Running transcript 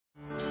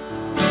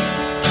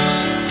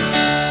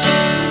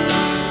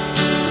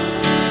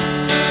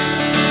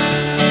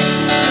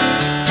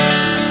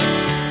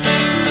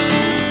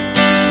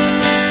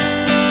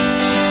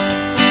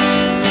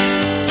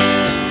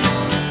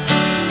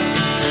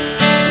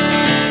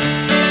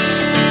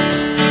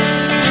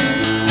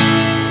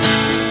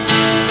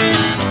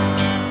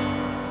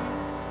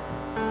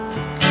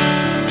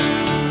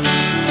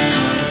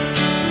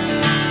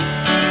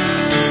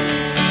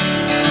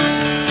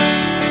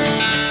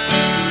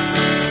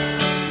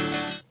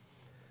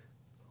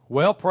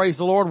Well, praise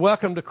the Lord.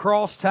 Welcome to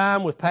Cross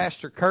Time with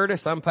Pastor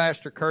Curtis. I'm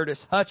Pastor Curtis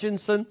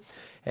Hutchinson,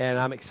 and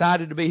I'm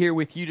excited to be here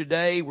with you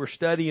today. We're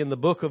studying the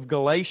book of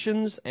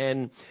Galatians,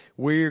 and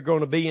we're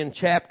going to be in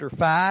chapter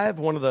 5,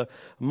 one of the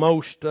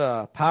most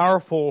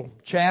powerful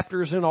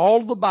chapters in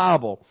all of the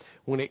Bible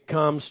when it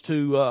comes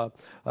to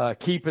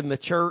keeping the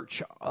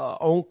church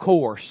on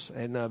course.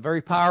 And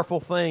very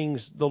powerful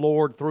things the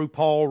Lord, through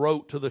Paul,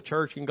 wrote to the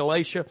church in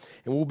Galatia.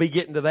 And we'll be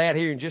getting to that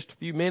here in just a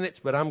few minutes,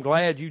 but I'm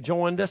glad you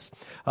joined us.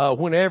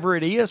 Whenever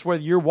it is,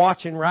 whether you're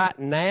watching right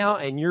now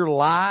and you're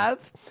live,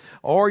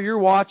 or you're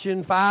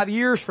watching 5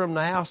 years from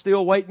now,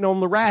 still waiting on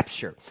the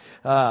rapture.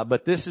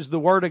 But this is the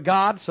Word of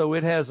God, so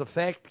it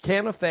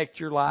can affect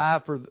your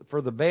life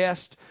for the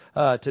best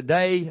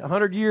today,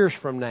 100 years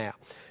from now.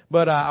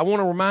 But I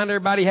want to remind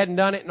everybody who hadn't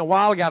done it in a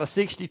while, I got a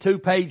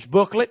 62-page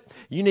booklet.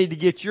 You need to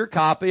get your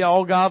copy.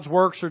 All God's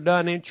works are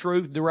done in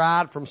truth,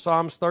 derived from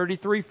Psalms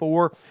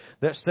 33:4,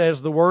 that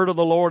says the word of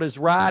the Lord is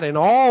right, and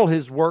all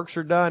His works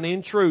are done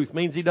in truth.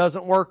 Means He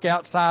doesn't work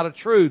outside of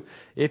truth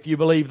if you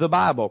believe the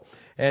Bible.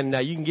 And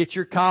you can get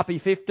your copy,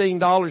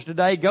 $15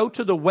 today. Go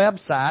to the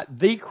website,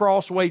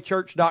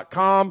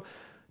 thecrosswaychurch.com.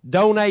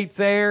 Donate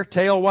there.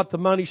 Tell what the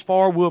money's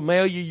for. We'll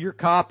mail you your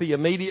copy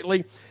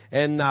immediately.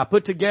 And I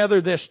put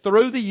together this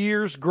Through the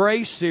Years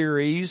Grace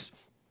series.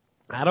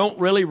 I don't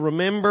really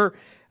remember.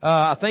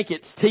 I think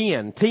it's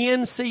 10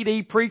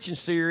 CD preaching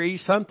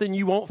series, something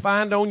you won't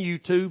find on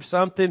YouTube,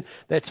 something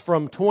that's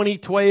from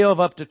 2012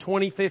 up to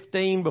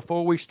 2015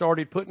 before we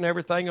started putting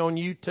everything on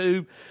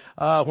YouTube,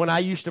 when I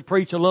used to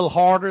preach a little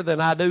harder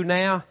than I do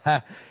now.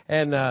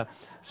 And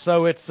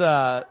so it's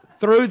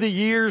Through the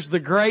Years, the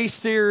Grace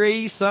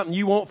series, something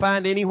you won't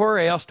find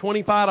anywhere else.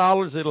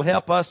 $25. It'll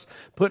help us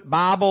put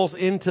Bibles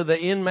into the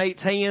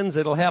inmates' hands.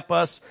 It'll help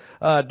us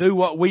do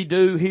what we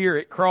do here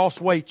at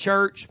CrossWay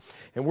Church.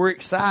 And we're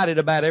excited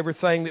about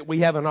everything that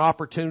we have an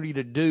opportunity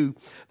to do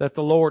that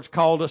the Lord's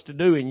called us to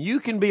do. And you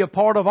can be a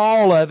part of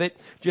all of it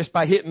just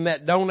by hitting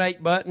that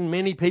donate button.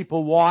 Many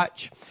people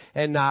watch.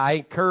 And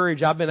I've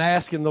been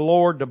asking the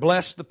Lord to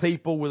bless the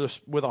people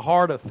with a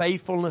heart of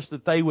faithfulness,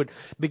 that they would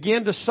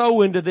begin to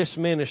sow into this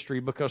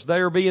ministry, because they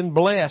are being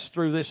blessed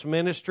through this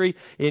ministry,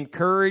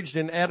 encouraged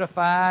and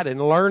edified,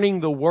 and learning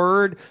the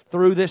Word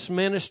through this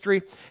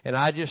ministry. And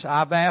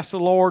I've asked the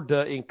Lord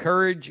to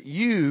encourage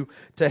you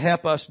to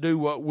help us do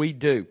what we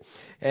do.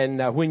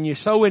 And when you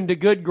sow into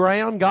good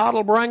ground, God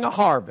will bring a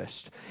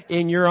harvest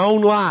in your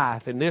own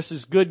life. And this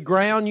is good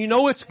ground. You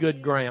know it's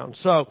good ground.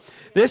 So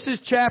this is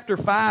chapter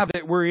 5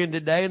 that we're in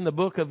today in the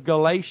book of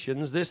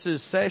Galatians. This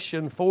is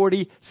session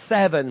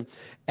 47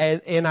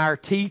 in our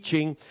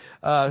teaching.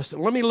 So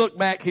let me look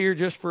back here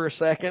just for a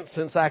second,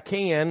 since I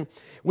can.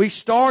 We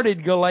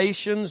started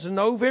Galatians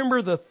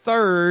November the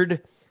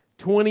 3rd,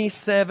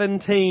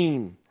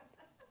 2017.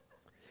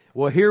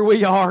 Well, here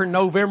we are,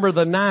 November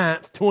the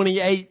 9th,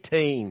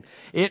 2018.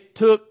 It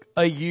took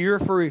a year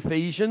for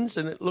Ephesians,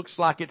 and it looks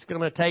like it's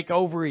going to take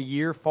over a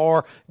year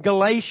for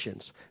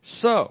Galatians.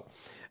 So,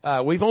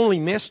 we've only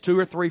missed 2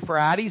 or 3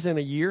 Fridays in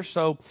a year,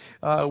 so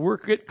we're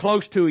getting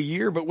close to a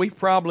year, but we've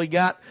probably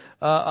got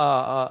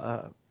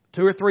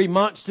 2 or 3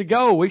 months to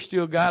go. We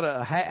still got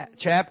a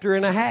chapter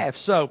and a half.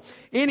 So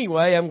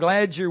anyway, I'm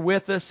glad you're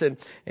with us,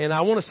 and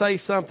I want to say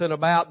something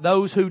about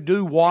those who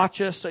do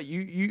watch us.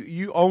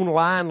 You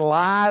online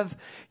live,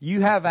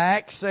 you have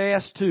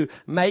access to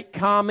make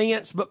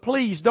comments, but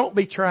please don't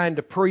be trying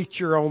to preach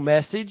your own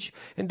message,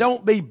 and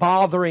don't be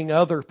bothering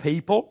other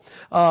people.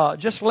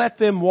 Just let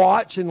them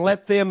watch and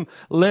let them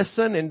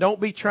listen, and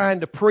don't be trying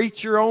to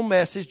preach your own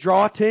message.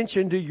 Draw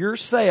attention to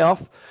yourself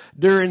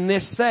during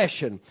this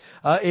session.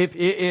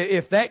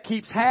 If that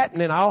keeps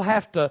happening, I'll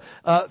have to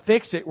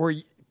fix it where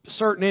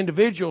certain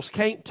individuals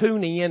can't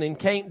tune in and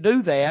can't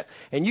do that.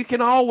 And you can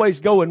always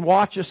go and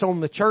watch us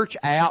on the church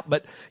app,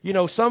 but,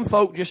 some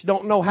folk just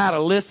don't know how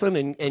to listen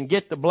and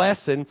get the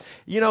blessing.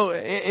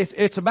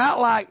 It's about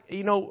like,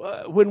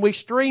 when we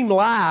stream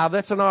live,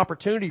 that's an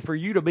opportunity for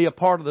you to be a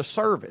part of the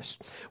service.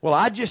 Well,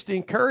 I just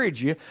encourage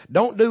you,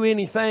 don't do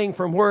anything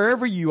from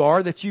wherever you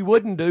are that you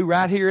wouldn't do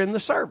right here in the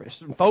service.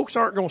 And folks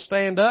aren't going to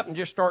stand up and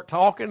just start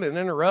talking and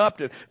interrupt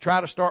and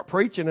try to start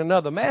preaching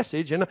another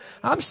message. And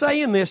I'm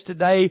saying this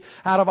today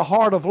out of a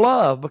heart of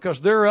love, because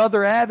there are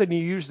other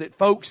avenues that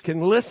folks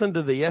can listen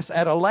to this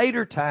at a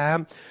later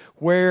time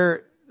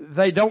where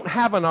they don't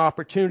have an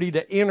opportunity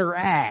to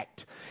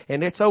interact.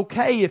 And it's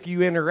okay if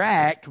you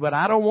interact, but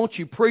I don't want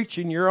you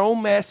preaching your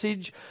own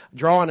message,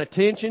 drawing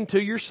attention to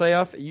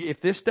yourself. If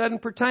this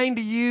doesn't pertain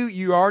to you,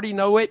 you already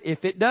know it.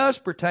 If it does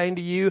pertain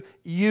to you,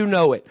 you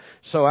know it.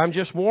 So I'm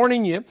just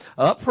warning you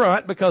up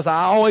front, because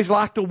I always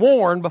like to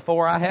warn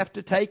before I have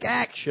to take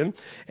action.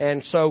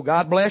 And so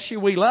God bless you.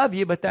 We love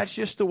you, but that's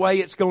just the way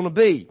it's going to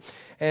be.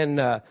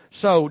 And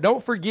so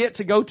don't forget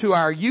to go to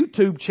our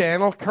YouTube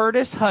channel,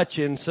 Curtis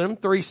Hutchinson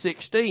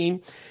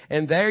 316,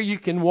 and there you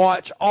can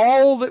watch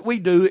all that we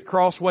do at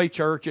CrossWay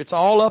Church. It's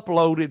all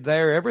uploaded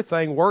there,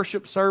 everything,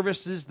 worship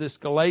services, this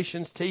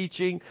Galatians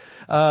teaching,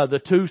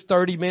 the 2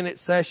 30-minute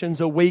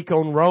sessions a week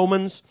on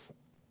Romans,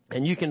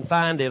 and you can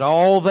find it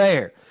all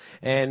there.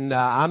 And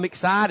I'm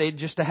excited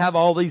just to have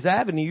all these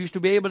avenues to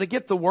be able to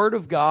get the Word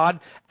of God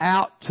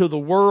out to the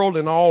world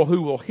and all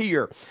who will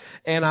hear.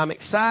 And I'm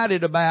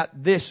excited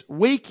about this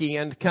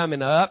weekend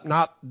coming up,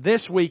 not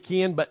this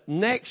weekend, but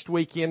next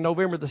weekend,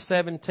 November the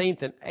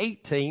 17th and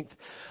 18th.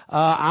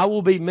 I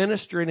will be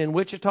ministering in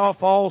Wichita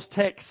Falls,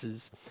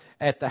 Texas,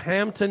 at the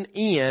Hampton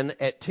Inn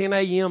at 10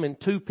 a.m. and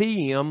 2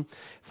 p.m.,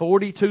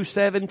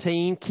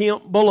 4217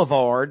 Kemp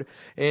Boulevard.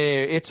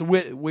 We're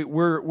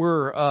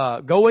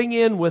going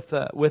in with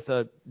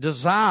a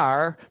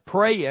desire,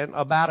 praying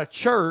about a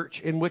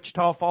church in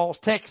Wichita Falls,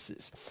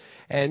 Texas.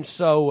 And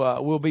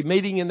so we'll be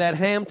meeting in that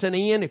Hampton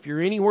Inn. If you're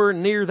anywhere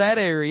near that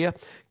area,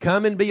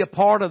 come and be a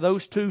part of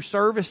those two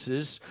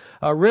services.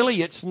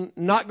 Really, it's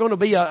not going to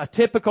be a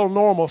typical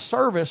normal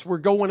service. We're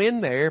going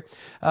in there.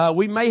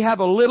 We may have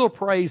a little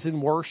praise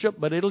and worship,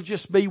 but it'll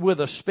just be with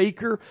a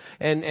speaker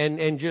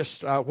and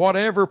just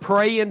whatever,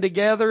 praying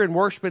together and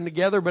worshiping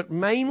together. But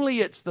mainly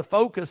it's the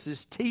focus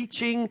is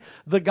teaching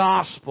the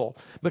gospel,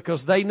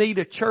 because they need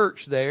a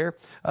church there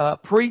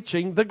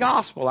preaching the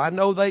gospel. I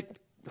know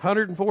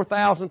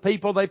 104,000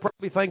 people, they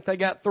probably think they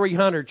got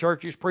 300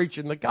 churches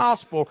preaching the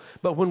gospel.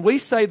 But when we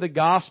say the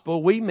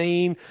gospel, we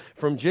mean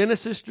from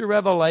Genesis to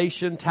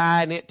Revelation,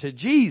 tying it to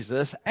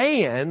Jesus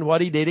and what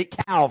He did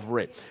at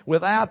Calvary.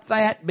 Without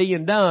that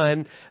being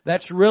done,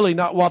 that's really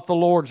not what the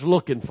Lord's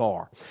looking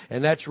for.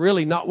 And that's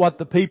really not what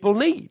the people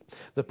need.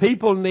 The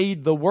people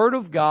need the Word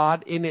of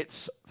God in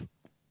its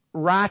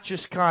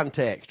righteous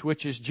context,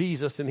 which is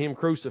Jesus and Him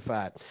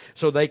crucified,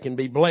 so they can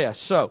be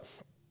blessed. So,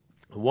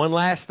 one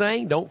last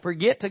thing, don't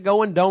forget to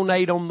go and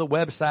donate on the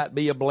website,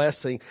 Be a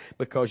Blessing,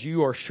 because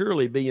you are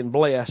surely being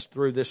blessed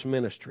through this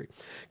ministry.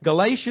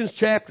 Galatians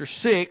chapter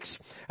 6,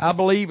 I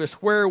believe, is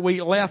where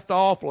we left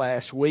off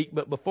last week,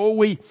 but before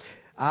we,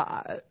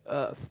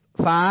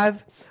 5,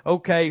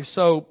 okay,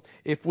 so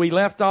if we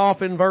left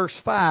off in verse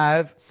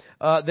 5,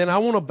 then I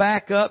want to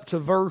back up to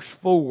verse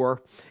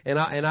 4, and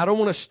I don't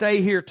want to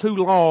stay here too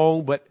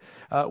long, but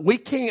we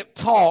can't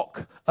talk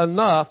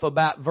enough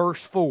about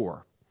verse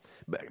 4.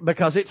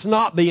 Because it's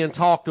not being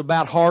talked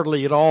about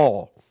hardly at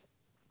all.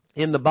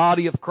 In the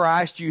body of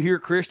Christ, you hear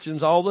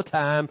Christians all the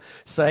time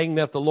saying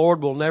that the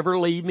Lord will never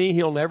leave me,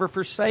 He'll never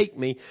forsake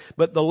me.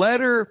 But the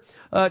letter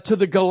to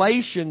the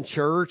Galatian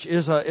church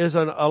is it's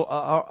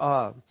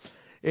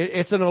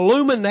an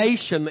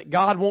illumination that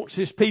God wants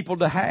His people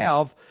to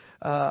have,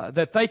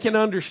 that they can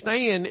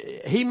understand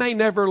He may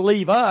never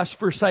leave us,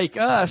 forsake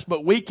us,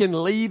 but we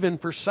can leave and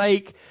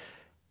forsake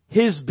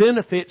His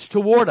benefits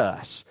toward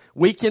us.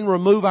 We can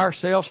remove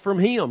ourselves from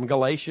Him,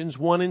 Galatians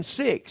 1 and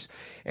 6.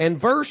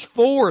 And verse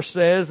 4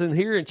 says, and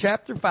here in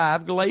chapter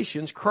 5,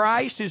 Galatians,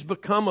 Christ is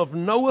become of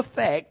no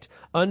effect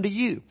unto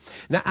you.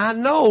 Now I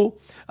know,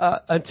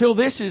 until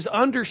this is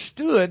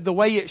understood the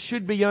way it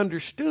should be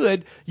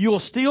understood,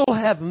 you'll still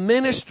have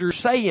ministers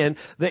saying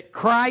that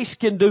Christ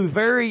can do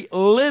very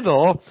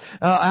little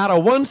out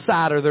of one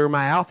side of their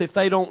mouth if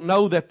they don't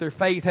know that their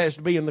faith has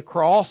to be in the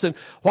cross. And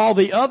while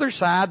the other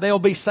side, they'll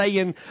be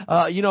saying,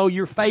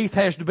 your faith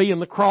has to be in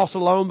the cross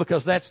alone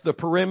because that's the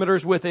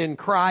perimeters within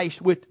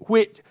Christ,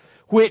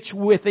 which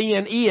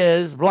within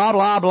is blah,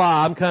 blah,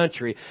 blah, I'm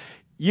country.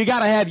 You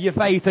gotta have your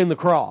faith in the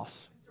cross.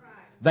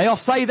 They'll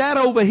say that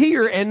over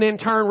here and then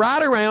turn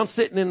right around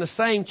sitting in the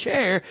same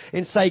chair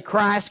and say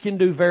Christ can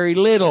do very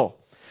little.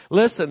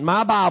 Listen,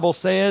 my Bible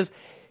says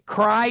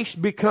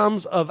Christ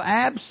becomes of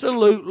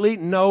absolutely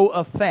no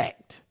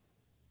effect.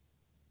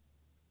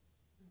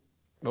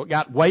 It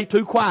got way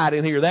too quiet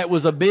in here. That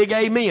was a big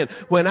amen.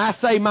 When I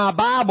say my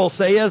Bible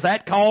says,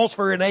 that calls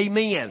for an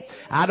amen.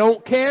 I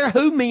don't care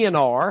who men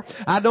are.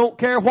 I don't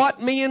care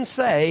what men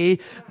say.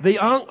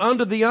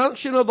 Under the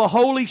unction of the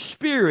Holy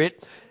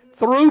Spirit,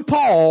 through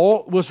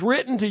Paul, was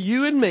written to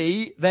you and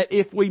me that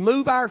if we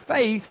move our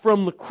faith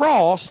from the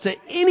cross to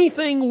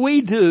anything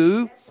we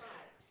do,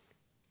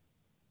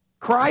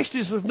 Christ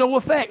is of no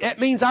effect. That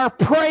means our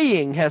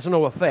praying has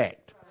no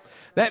effect.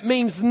 That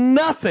means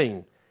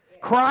nothing.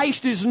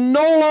 Christ is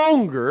no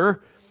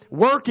longer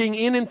working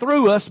in and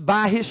through us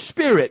by His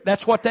Spirit.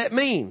 That's what that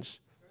means.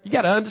 You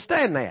got to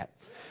understand that.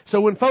 So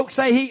when folks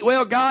say,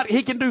 God,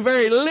 He can do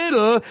very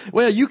little,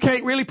 well, you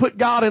can't really put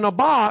God in a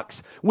box.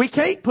 We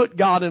can't put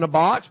God in a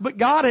box, but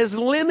God has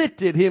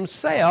limited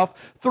Himself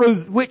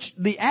through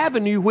the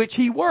avenue which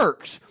He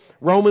works.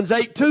 Romans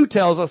 8:2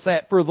 tells us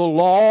that, for the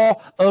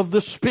law of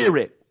the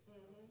Spirit.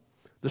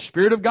 The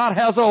Spirit of God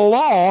has a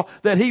law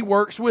that He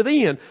works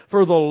within.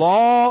 For the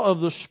law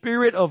of the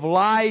Spirit of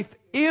life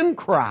in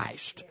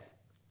Christ.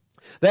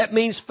 That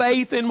means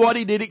faith in what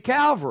He did at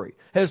Calvary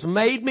has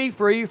made me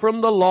free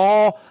from the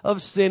law of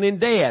sin and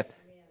death.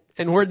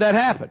 And where'd that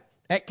happen?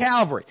 At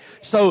Calvary.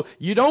 So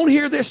you don't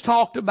hear this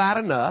talked about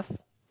enough.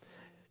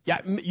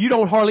 You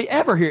don't hardly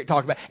ever hear it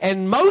talked about.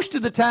 And most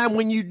of the time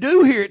when you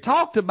do hear it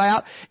talked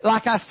about,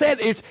 like I said,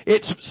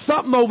 it's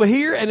something over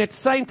here and at the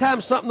same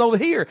time something over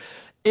here.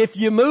 If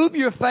you move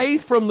your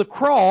faith from the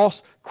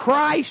cross,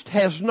 Christ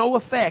has no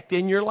effect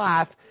in your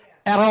life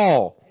at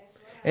all.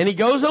 And he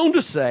goes on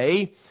to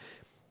say,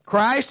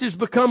 Christ is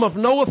become of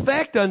no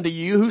effect unto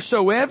you,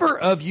 whosoever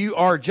of you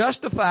are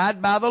justified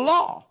by the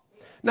law.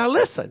 Now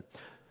listen,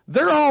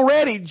 they're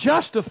already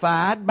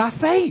justified by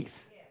faith.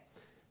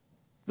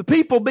 The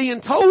people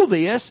being told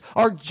this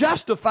are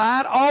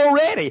justified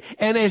already,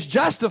 and as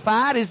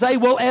justified as they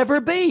will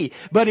ever be.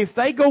 But if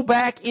they go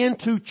back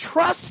into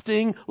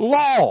trusting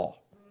law,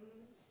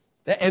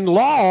 and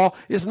law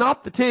is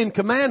not the 10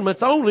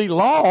 Commandments only.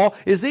 Law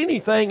is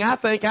anything I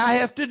think I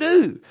have to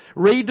do.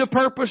 Read the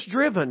Purpose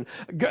Driven,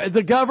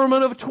 the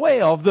Government of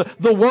 12,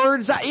 the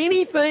words,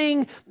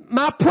 anything,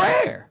 my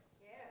prayer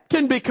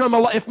can become a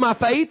law. If my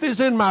faith is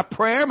in my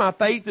prayer, my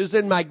faith is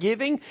in my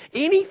giving,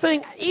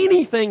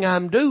 anything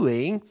I'm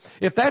doing,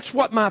 if that's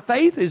what my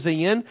faith is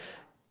in,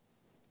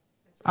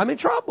 I'm in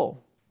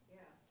trouble.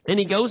 And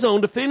he goes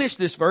on to finish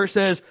this verse,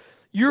 says,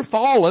 you're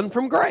fallen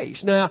from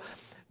grace. Now,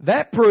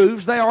 that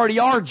proves they already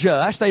are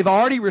just. They've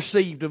already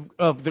received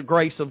of the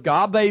grace of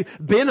God. They've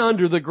been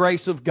under the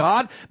grace of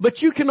God.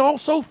 But you can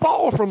also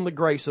fall from the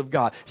grace of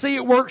God. See,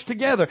 it works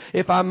together.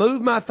 If I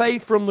move my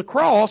faith from the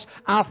cross,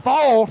 I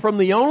fall from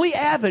the only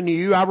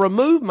avenue. I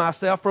remove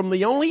myself from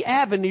the only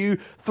avenue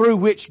through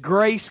which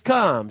grace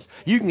comes.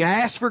 You can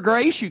ask for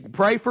grace. You can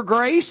pray for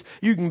grace.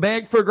 You can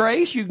beg for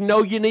grace. You can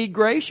know you need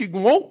grace. You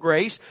can want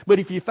grace. But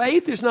if your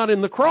faith is not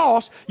in the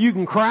cross, you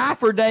can cry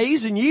for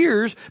days and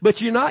years,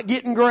 but you're not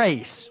getting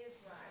grace.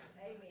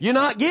 You're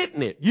not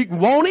getting it. You can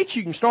want it.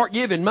 You can start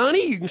giving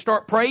money. You can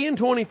start praying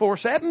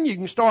 24/7. You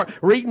can start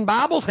reading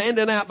Bibles,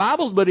 handing out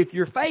Bibles. But if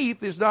your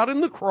faith is not in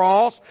the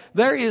cross,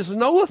 there is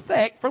no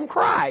effect from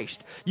Christ.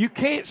 You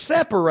can't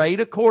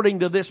separate, according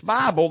to this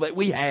Bible that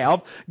we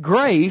have,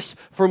 grace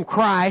from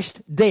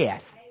Christ's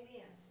death.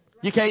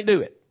 You can't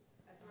do it.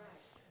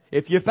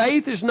 If your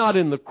faith is not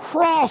in the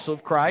cross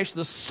of Christ,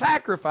 the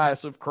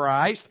sacrifice of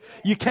Christ,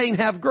 you can't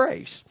have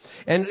grace.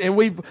 And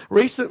we've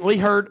recently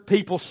heard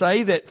people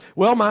say that,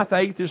 well, my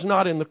faith is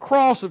not in the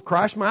cross of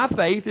Christ. My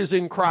faith is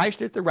in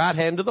Christ at the right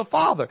hand of the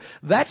Father.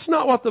 That's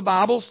not what the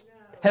Bible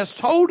has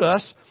told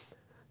us.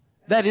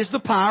 That is the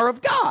power of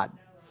God.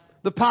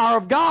 The power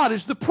of God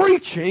is the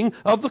preaching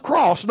of the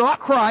cross, not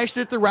Christ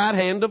at the right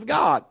hand of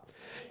God.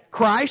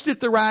 Christ at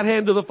the right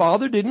hand of the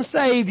Father didn't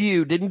save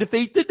you, didn't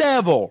defeat the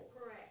devil.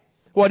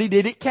 What He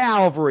did at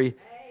Calvary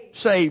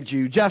saved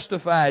you,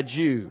 justified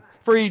you,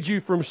 freed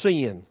you from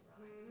sin.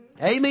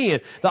 Amen.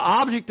 The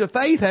object of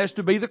faith has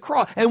to be the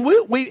cross. And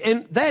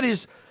and that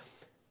is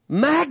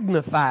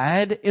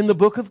magnified in the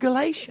book of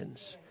Galatians.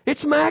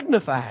 It's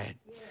magnified.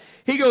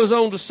 He goes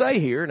on to say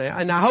here now,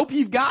 and I hope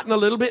you've gotten a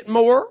little bit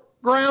more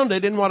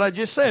grounded in what I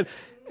just said.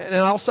 And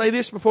I'll say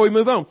this before we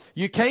move on.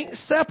 You can't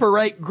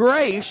separate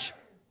grace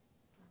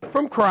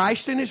from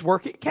Christ and His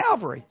work at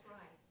Calvary.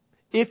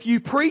 If you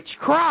preach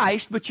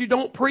Christ, but you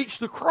don't preach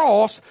the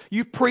cross,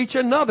 you preach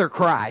another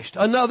Christ,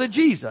 another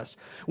Jesus.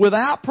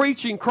 Without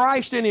preaching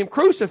Christ and Him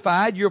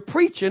crucified, you're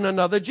preaching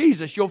another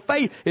Jesus. Your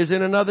faith is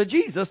in another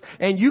Jesus,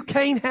 and you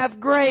can't have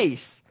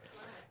grace.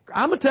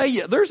 I'm going to tell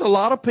you, there's a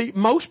lot of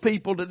people, most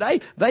people today,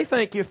 they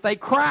think if they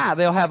cry,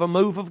 they'll have a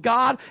move of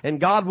God,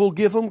 and God will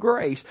give them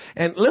grace.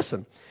 And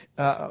listen,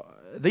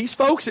 these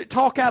folks that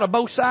talk out of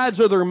both sides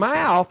of their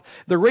mouth,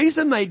 the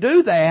reason they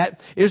do that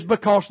is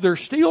because they're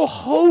still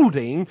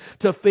holding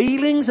to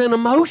feelings and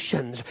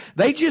emotions.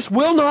 They just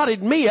will not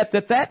admit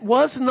that that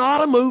was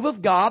not a move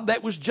of God.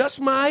 That was just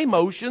my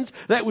emotions.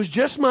 That was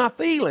just my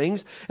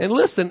feelings. And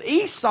listen,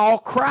 Esau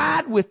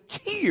cried with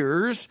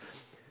tears,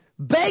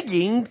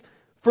 begging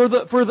for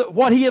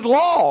what he had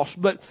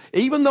lost. But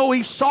even though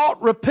he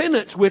sought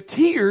repentance with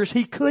tears,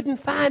 he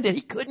couldn't find it.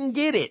 He couldn't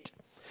get it.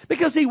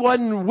 Because he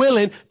wasn't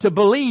willing to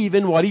believe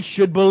in what he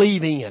should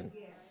believe in.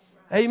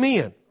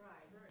 Amen.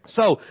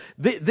 So,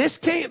 this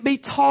can't be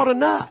taught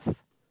enough.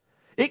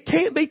 It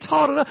can't be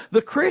taught enough.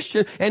 The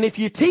Christian, and if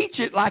you teach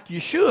it like you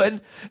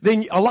should,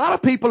 then a lot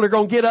of people are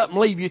going to get up and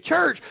leave your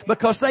church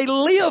because they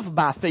live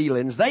by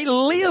feelings. They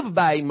live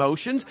by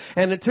emotions.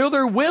 And until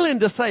they're willing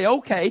to say,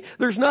 okay,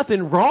 there's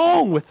nothing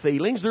wrong with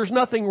feelings. There's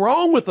nothing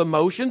wrong with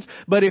emotions.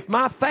 But if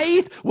my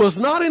faith was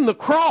not in the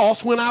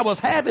cross when I was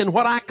having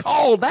what I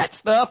called that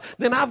stuff,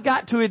 then I've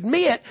got to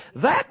admit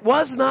that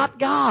was not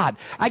God.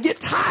 I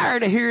get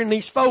tired of hearing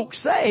these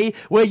folks say,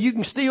 well, you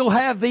can still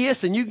have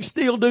this and you can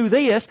still do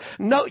this.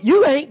 No,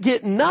 you ain't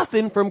getting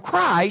nothing from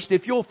Christ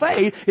if your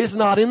faith is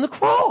not in the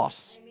cross.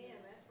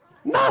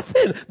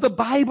 Nothing. The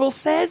Bible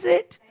says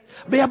it.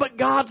 Yeah, but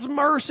God's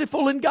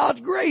merciful and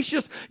God's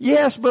gracious.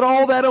 Yes, but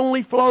all that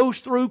only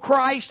flows through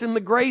Christ and the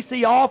grace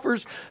He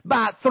offers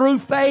through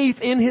faith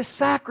in His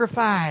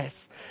sacrifice.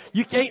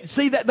 You can't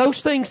see that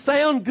those things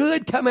sound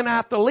good coming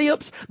out the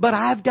lips, but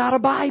I've got a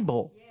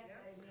Bible.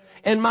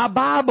 And my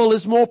Bible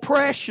is more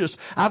precious.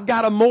 I've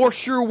got a more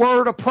sure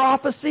word of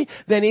prophecy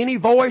than any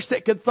voice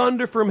that could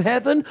thunder from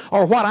heaven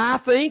or what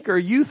I think or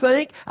you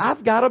think.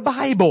 I've got a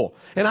Bible.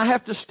 And I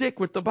have to stick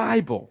with the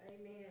Bible.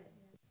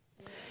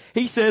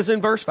 He says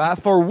in verse 5,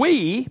 for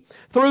we,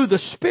 through the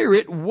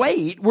Spirit,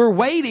 we're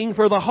waiting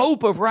for the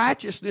hope of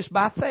righteousness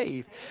by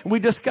faith. And we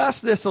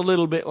discussed this a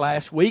little bit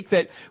last week,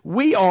 that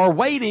we are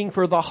waiting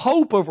for the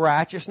hope of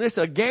righteousness,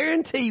 a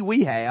guarantee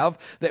we have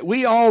that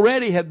we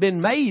already have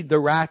been made the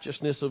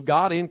righteousness of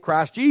God in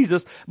Christ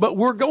Jesus, but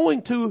we're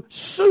going to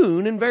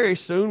soon, and very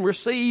soon,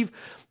 receive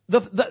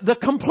the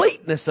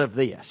completeness of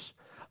this.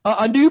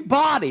 A new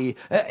body,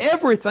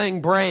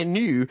 everything brand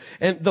new,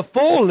 and the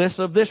fullness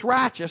of this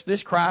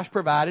righteousness Christ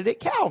provided at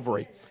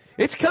Calvary.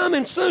 It's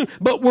coming soon,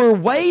 but we're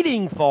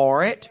waiting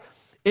for it,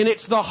 and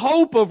it's the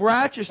hope of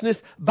righteousness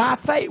by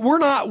faith. We're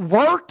not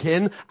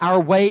working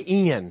our way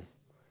in.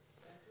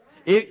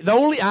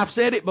 I've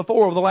said it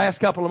before over the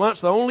last couple of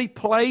months, the only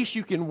place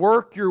you can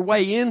work your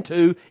way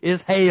into is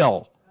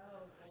hell.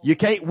 You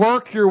can't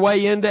work your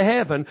way into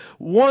heaven.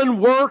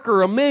 One work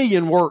or a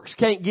million works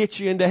can't get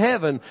you into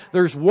heaven.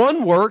 There's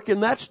one work,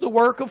 and that's the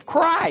work of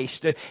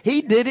Christ.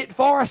 He did it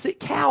for us at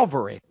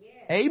Calvary.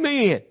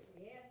 Amen.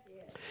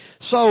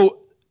 So,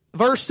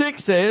 verse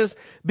 6 says,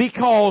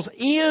 because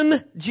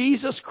in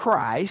Jesus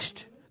Christ,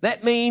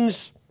 that means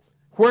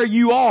where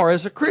you are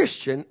as a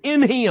Christian,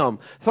 in Him,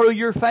 through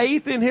your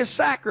faith in His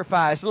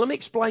sacrifice. Let me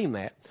explain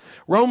that.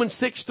 Romans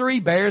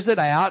 6:3 bears it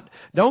out.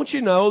 Don't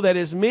you know that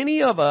as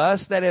many of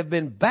us that have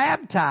been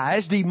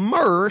baptized,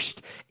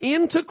 immersed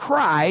into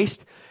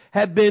Christ,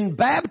 have been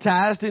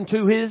baptized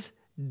into His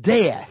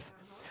death?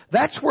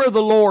 That's where the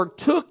Lord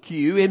took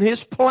you in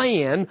His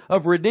plan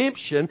of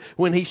redemption.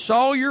 When He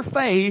saw your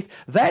faith,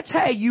 that's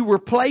how you were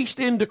placed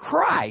into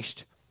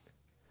Christ.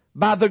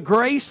 By the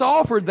grace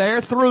offered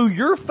there through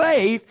your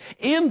faith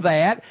in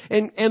that,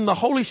 and the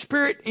Holy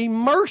Spirit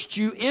immersed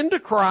you into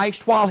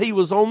Christ while He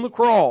was on the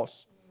cross.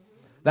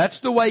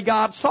 That's the way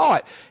God saw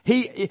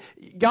it.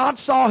 God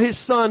saw His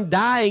Son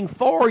dying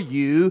for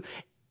you,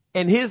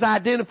 and His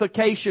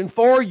identification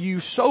for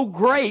you so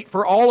great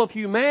for all of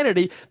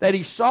humanity that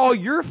He saw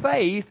your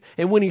faith,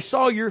 and when He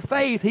saw your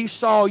faith, He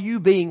saw you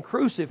being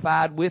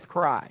crucified with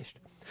Christ.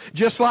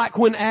 Just like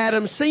when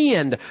Adam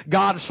sinned,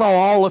 God saw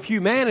all of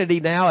humanity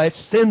now as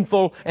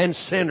sinful and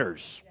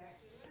sinners.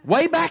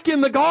 Way back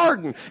in the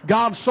garden,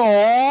 God saw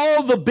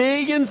all the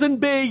billions and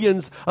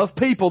billions of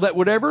people that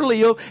would ever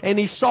live, and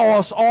He saw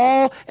us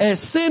all as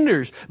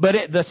sinners. But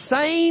at the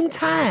same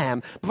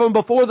time, from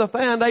before the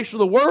foundation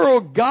of the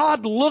world,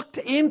 God looked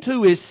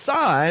into His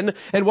Son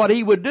and what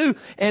He would do.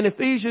 And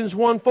Ephesians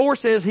 1:4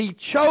 says He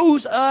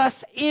chose us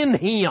in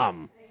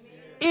Him.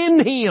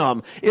 In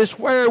Him is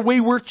where we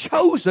were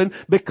chosen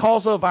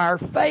because of our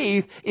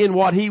faith in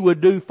what He would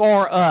do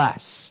for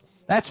us.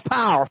 That's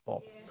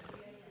powerful.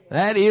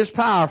 That is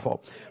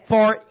powerful.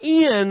 For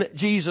in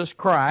Jesus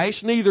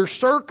Christ, neither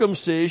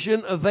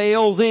circumcision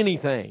avails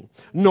anything,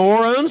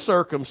 nor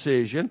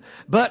uncircumcision,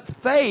 but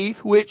faith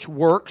which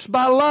works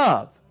by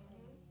love.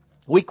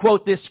 We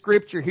quote this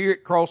scripture here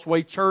at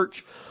CrossWay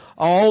Church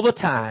all the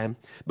time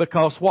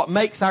because what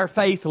makes our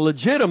faith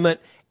legitimate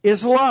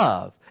is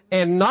love.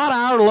 And not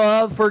our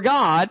love for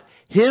God,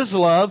 His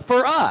love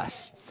for us.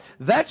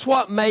 That's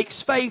what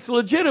makes faith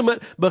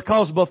legitimate,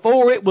 because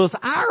before it was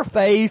our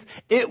faith,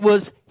 it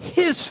was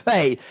His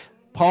faith.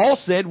 Paul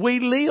said we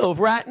live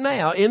right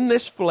now in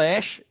this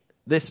flesh,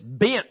 this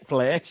bent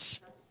flesh,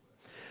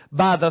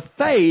 by the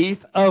faith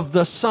of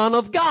the Son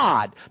of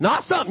God.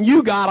 Not something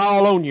you got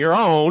all on your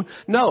own.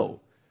 No.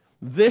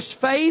 This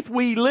faith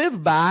we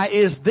live by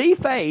is the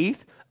faith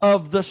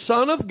of the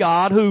Son of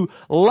God who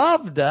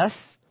loved us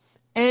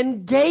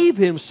and gave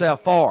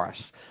Himself for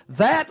us.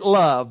 That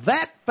love,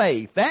 that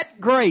faith, that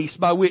grace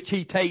by which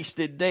He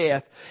tasted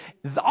death,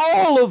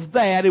 all of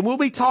that, and we'll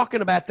be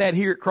talking about that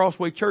here at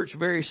CrossWay Church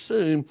very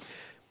soon.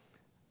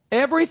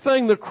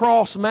 Everything the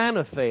cross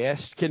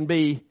manifests can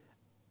be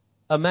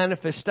a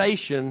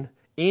manifestation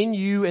in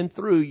you and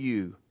through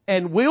you,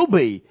 and will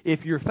be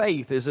if your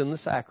faith is in the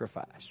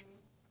sacrifice.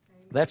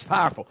 That's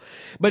powerful.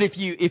 But if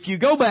you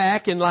go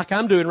back, and like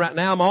I'm doing right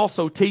now, I'm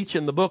also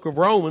teaching the book of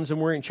Romans, and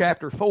we're in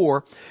chapter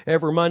 4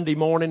 every Monday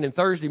morning and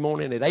Thursday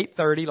morning at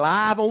 8:30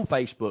 live on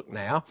Facebook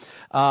now.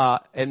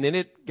 And then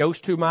it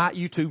goes to my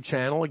YouTube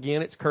channel.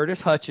 Again, it's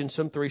Curtis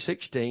Hutchinson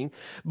 316.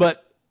 But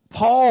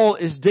Paul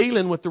is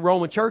dealing with the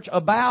Roman church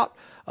about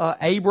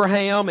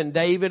Abraham and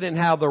David and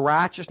how the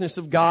righteousness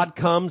of God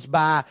comes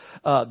by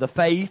the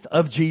faith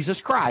of Jesus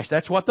Christ.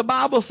 That's what the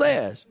Bible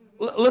says.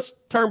 Let's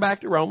turn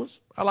back to Romans.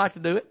 I like to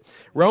do it.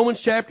 Romans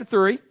chapter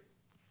 3.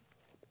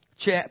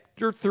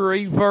 Chapter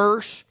 3,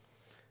 verse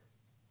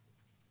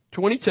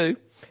 22.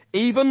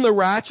 Even the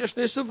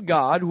righteousness of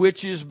God,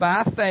 which is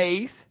by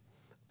faith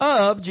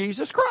of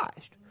Jesus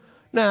Christ.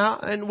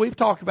 Now, and we've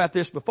talked about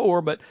this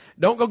before, but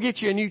don't go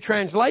get you a new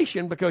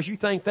translation because you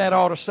think that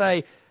ought to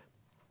say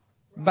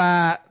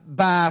by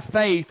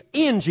faith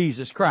in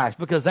Jesus Christ,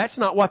 because that's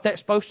not what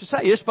that's supposed to say.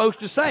 It's supposed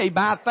to say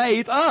by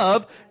faith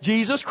of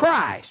Jesus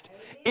Christ.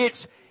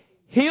 It's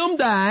Him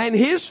dying,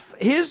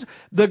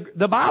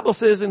 the Bible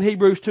says in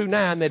Hebrews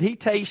 2:9 that He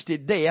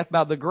tasted death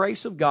by the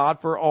grace of God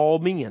for all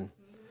men.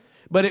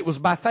 But it was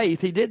by faith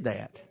He did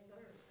that.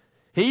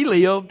 He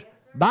lived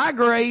by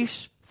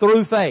grace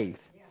through faith.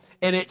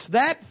 And it's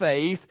that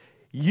faith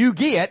you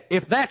get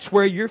if that's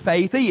where your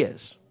faith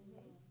is.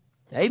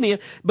 Amen.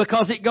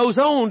 Because it goes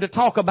on to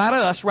talk about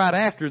us right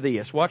after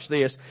this. Watch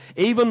this.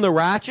 Even the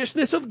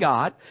righteousness of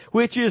God,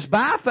 which is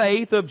by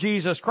faith of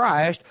Jesus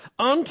Christ,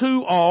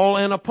 unto all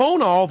and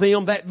upon all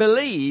them that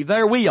believe.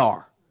 There we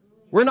are.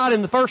 We're not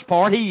in the first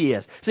part. He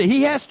is. See,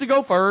 He has to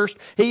go first.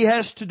 He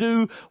has to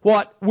do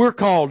what we're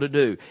called to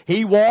do.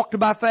 He walked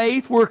by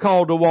faith. We're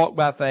called to walk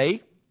by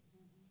faith.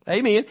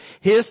 Amen.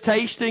 His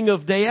tasting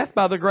of death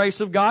by the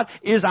grace of God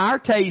is our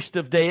taste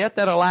of death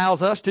that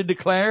allows us to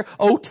declare,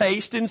 "Oh,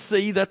 taste and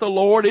see that the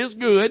Lord is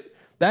good."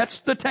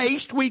 That's the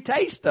taste we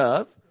taste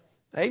of.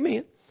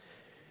 Amen.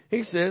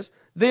 He says,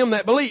 them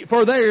that believe,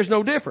 for there is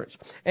no difference.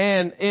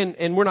 And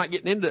we're not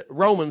getting into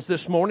Romans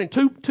this morning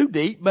too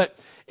deep, but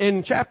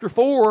in chapter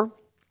 4,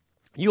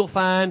 you'll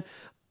find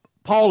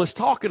Paul is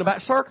talking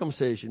about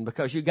circumcision,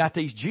 because you got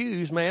these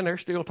Jews, man, they're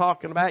still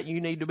talking about you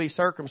need to be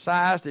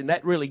circumcised, and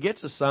that really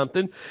gets us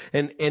something.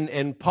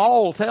 And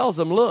Paul tells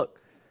them, look,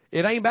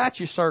 it ain't about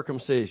your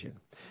circumcision.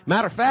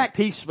 Matter of fact,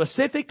 he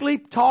specifically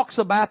talks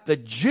about the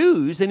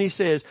Jews, and he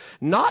says,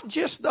 not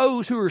just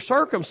those who are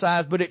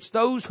circumcised, but it's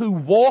those who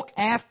walk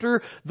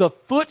after the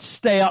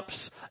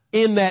footsteps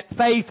in that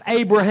faith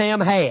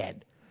Abraham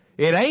had.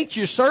 It ain't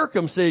your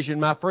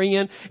circumcision, my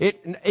friend.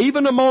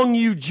 Even among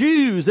you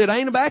Jews, it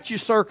ain't about your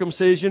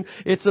circumcision.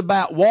 It's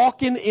about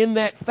walking in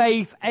that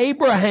faith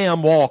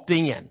Abraham walked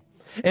in.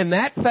 And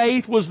that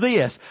faith was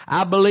this: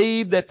 I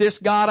believe that this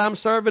God I'm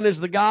serving is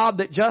the God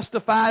that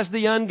justifies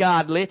the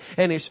ungodly,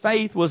 and his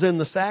faith was in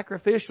the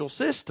sacrificial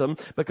system,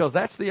 because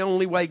that's the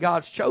only way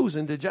God's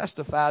chosen to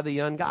justify the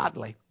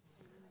ungodly.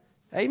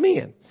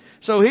 Amen.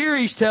 So here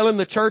he's telling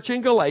the church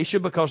in Galatia,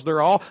 because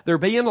they're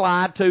being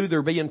lied to,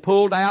 they're being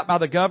pulled out by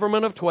the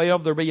government of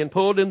 12, they're being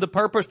pulled into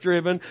purpose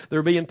driven,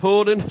 they're being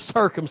pulled into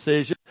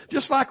circumcision,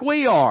 just like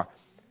we are.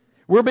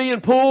 We're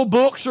being pulled,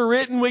 books are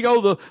written, we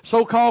go to the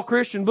so-called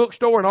Christian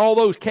bookstore and all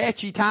those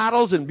catchy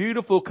titles and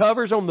beautiful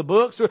covers on the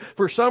books.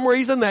 For some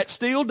reason that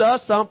still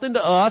does something to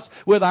us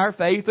with our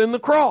faith in the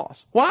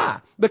cross.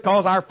 Why?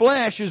 Because our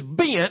flesh is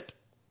bent.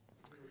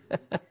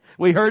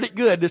 We heard it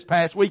good this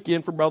past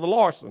weekend from Brother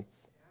Larson.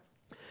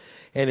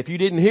 And if you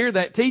didn't hear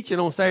that teaching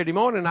on Saturday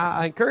morning,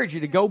 I encourage you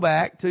to go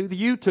back to the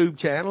YouTube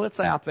channel. It's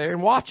out there,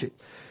 and watch it.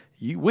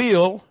 You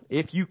will,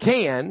 if you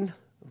can,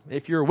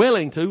 if you're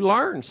willing to,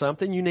 learn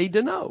something you need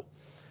to know.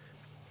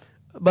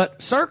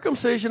 But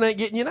circumcision ain't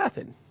getting you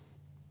nothing.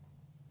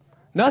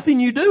 Nothing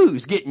you do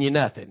is getting you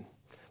nothing.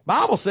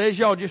 Bible says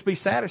y'all just be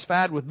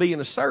satisfied with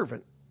being a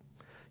servant.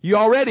 You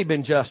already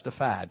been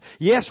justified.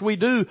 Yes, we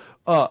do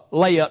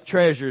lay up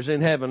treasures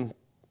in heaven.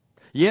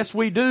 Yes,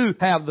 we do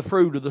have the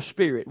fruit of the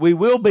Spirit. We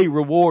will be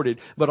rewarded.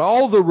 But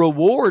all the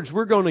rewards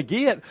we're going to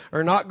get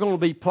are not going to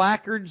be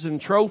placards and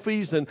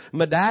trophies and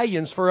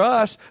medallions for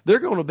us.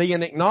 They're going to be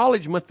an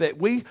acknowledgement that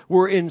we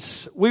were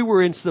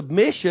in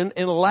submission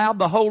and allowed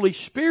the Holy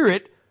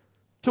Spirit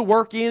to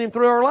work in and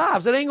through our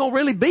lives. It ain't going to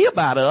really be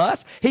about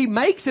us. He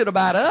makes it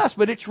about us,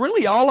 but it's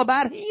really all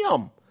about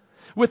Him.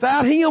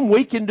 Without Him,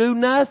 we can do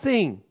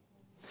nothing.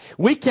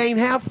 We can't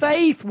have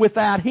faith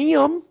without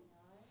Him.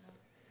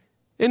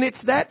 And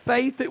it's that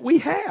faith that we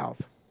have.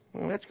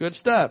 Well, that's good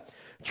stuff.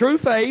 True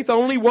faith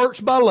only works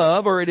by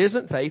love, or it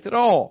isn't faith at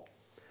all.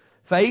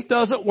 Faith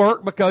doesn't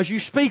work because you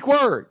speak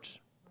words.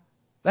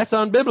 That's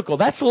unbiblical.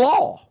 That's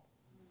law.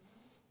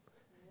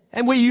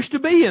 And we used to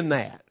be in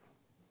that.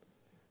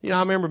 You know, I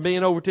remember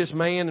being over to this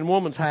man and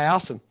woman's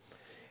house,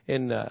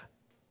 and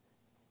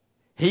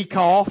he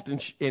coughed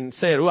and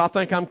said, "Well, I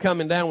think I'm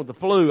coming down with the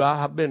flu.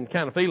 I've been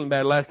kind of feeling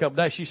bad the last couple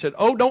of days." She said,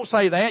 "Oh, don't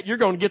say that. You're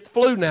going to get the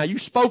flu now. You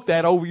spoke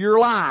that over your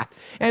life."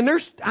 And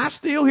I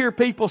still hear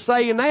people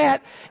saying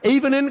that,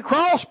 even in the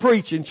cross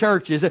preaching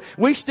churches.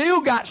 We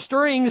still got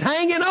strings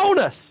hanging on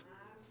us.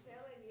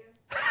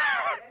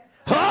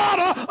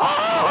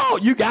 Oh,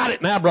 you got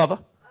it now, brother.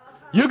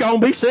 You're going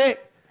to be sick.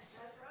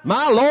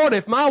 My Lord,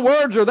 if my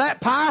words are that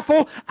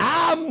powerful,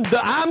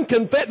 I'm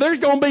confessed. There's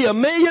going to be $1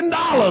 million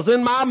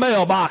in my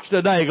mailbox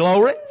today,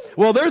 glory.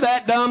 Well, they're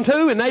that dumb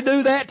too, and they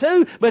do that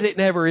too, but it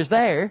never is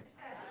there.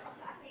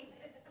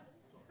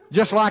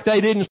 Just like they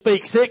didn't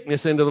speak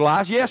sickness into their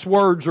lives. Yes,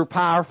 words are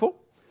powerful.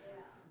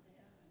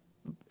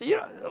 You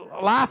know,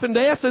 life and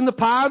death's in the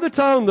power of the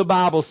tongue, the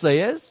Bible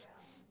says.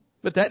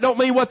 But that don't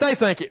mean what they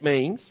think it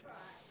means.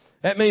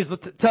 That means the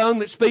tongue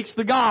that speaks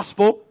the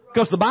gospel,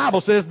 because the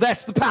Bible says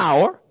that's the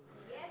power.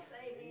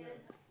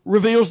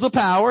 Reveals the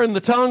power, and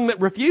the tongue that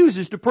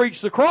refuses to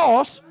preach the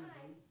cross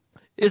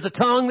is a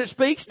tongue that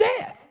speaks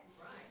death.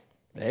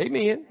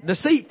 Amen.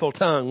 Deceitful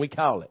tongue, we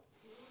call it.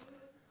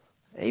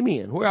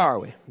 Amen. Where are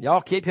we? Y'all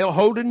keep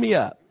holding me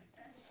up.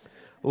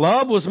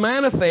 Love was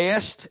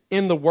manifest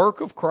in the work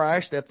of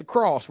Christ at the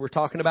cross. We're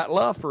talking about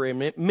love for a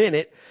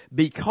minute,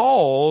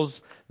 because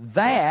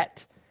that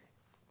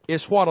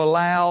is what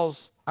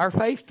allows our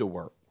faith to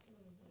work.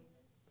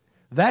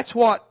 That's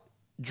what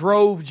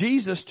drove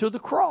Jesus to the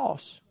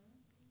cross.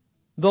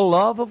 The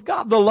love of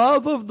God. The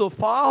love of the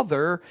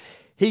Father.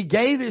 He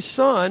gave His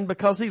Son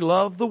because He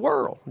loved the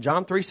world.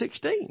 John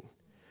 3:16.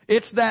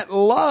 It's that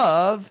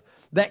love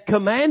that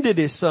commanded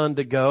His Son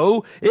to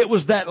go. It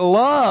was that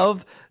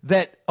love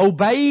that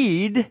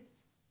obeyed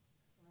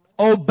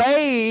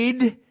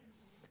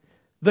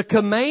the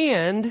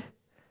command,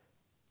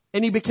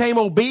 and He became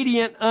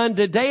obedient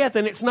unto death.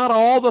 And it's not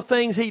all the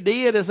things He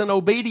did as an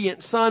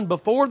obedient Son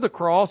before the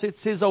cross.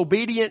 It's His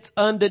obedience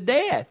unto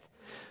death.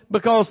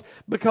 Because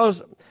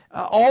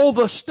all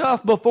the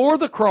stuff before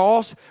the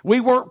cross, we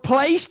weren't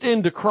placed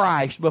into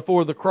Christ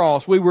before the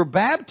cross. We were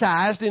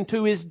baptized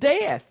into His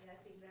death.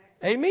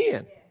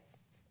 Amen.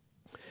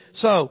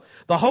 So,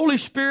 the Holy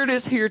Spirit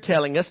is here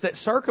telling us that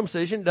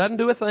circumcision doesn't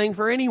do a thing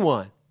for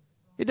anyone.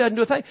 It doesn't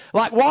do a thing.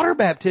 Like water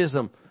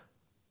baptism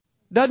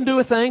doesn't do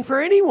a thing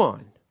for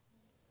anyone.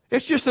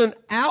 It's just an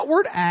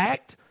outward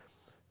act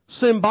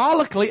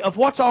symbolically of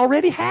what's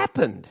already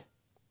happened.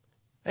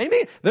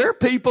 Amen. There are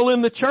people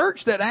in the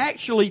church that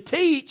actually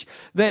teach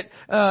that,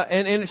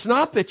 and it's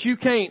not that you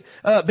can't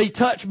be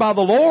touched by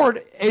the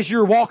Lord as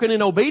you're walking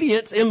in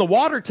obedience in the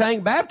water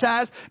tank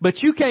baptized,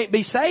 but you can't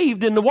be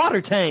saved in the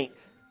water tank.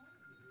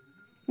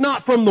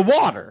 Not from the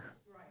water.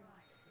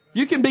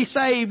 You can be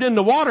saved in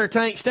the water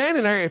tank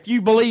standing there if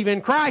you believe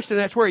in Christ, and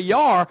that's where you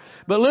are.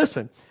 But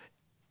listen,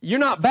 you're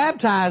not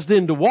baptized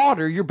into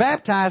water, you're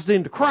baptized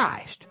into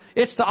Christ.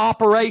 It's the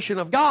operation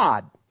of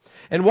God.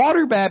 And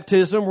water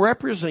baptism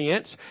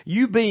represents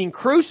you being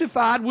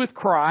crucified with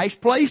Christ,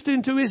 placed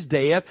into His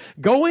death,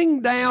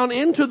 going down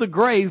into the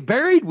grave,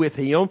 buried with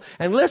Him.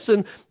 And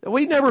listen,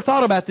 we never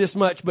thought about this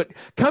much, but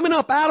coming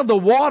up out of the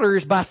water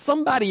is by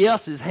somebody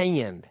else's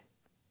hand.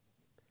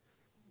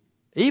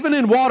 Even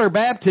in water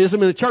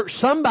baptism in the church,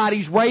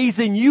 somebody's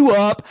raising you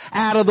up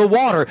out of the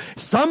water.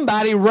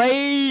 Somebody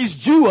raised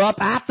you up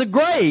out the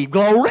grave.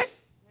 Glory.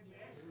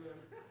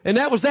 And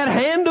that was that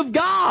hand of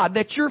God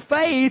that your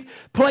faith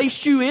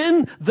placed you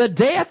in the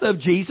death of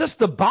Jesus,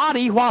 the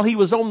body while He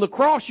was on the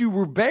cross. You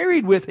were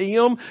buried with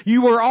Him.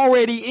 You were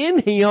already in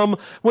Him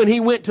when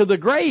He went to the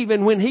grave.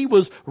 And when He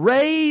was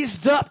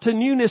raised up to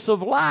newness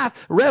of life,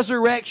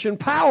 resurrection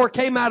power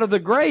came out of the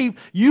grave.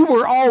 You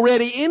were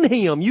already in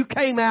Him. You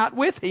came out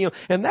with Him.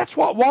 And that's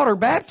what water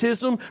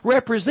baptism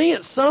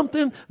represents,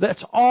 something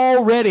that's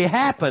already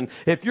happened.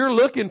 If you're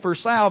looking for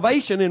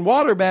salvation in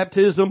water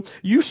baptism,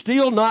 you're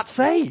still not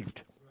saved.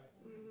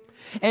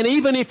 And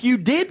even if you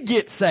did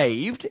get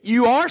saved,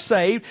 you are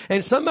saved,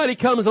 and somebody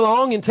comes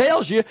along and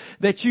tells you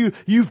that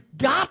you've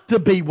got to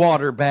be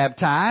water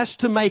baptized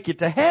to make it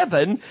to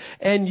heaven,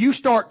 and you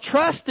start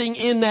trusting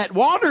in that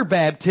water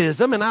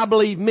baptism, and I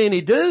believe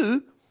many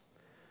do,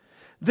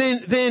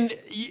 then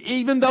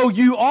even though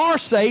you are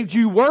saved,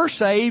 you were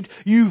saved,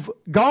 you've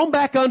gone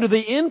back under the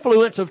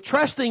influence of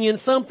trusting in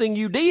something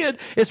you did.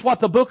 It's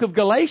what the book of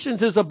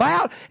Galatians is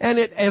about. And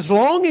as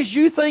long as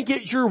you think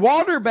it's your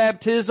water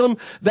baptism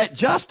that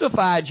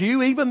justified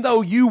you, even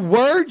though you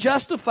were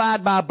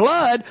justified by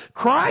blood,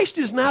 Christ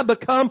has now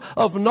become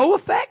of no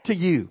effect to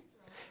you.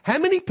 How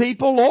many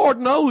people, Lord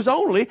knows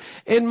only,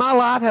 in my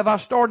life have I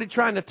started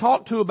trying to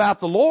talk to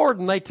about the Lord,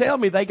 and they tell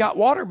me they got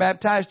water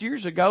baptized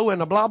years ago in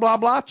a blah, blah,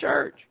 blah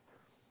church.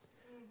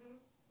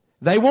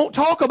 They won't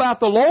talk about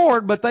the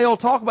Lord, but they'll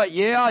talk about,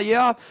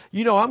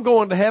 I'm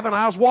going to heaven.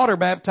 I was water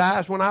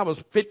baptized when I was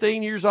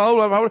 15 years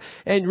old.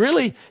 And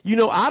really,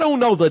 I don't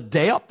know the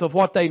depth of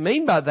what they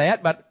mean by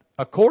that, but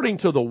according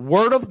to the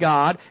Word of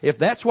God, if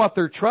that's what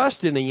they're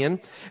trusting in,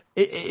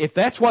 if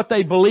that's what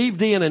they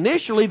believed in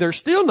initially, they're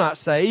still not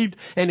saved.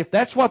 And if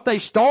that's what they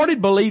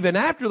started believing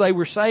after they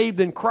were saved,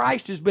 then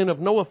Christ has been of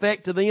no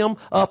effect to them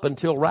up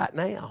until right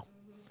now.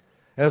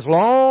 As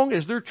long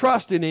as they're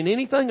trusting in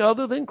anything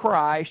other than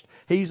Christ,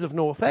 He's of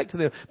no effect to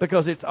them.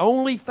 Because it's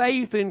only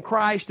faith in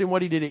Christ and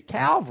what He did at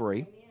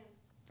Calvary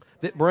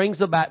that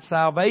brings about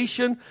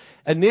salvation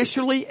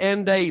initially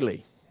and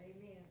daily.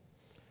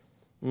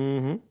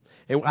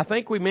 And I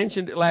think we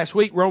mentioned it last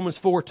week. Romans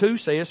 4:2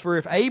 says, "For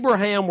if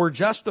Abraham were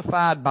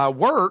justified by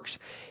works,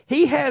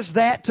 he has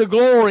that to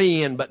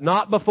glory in, but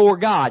not before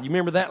God." You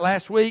remember that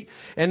last week?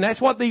 And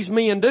that's what these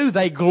men do.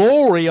 They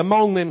glory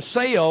among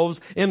themselves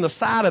in the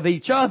sight of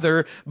each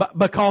other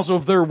because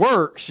of their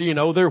works.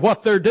 They're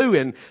what they're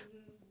doing,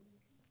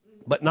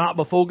 but not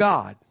before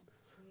God.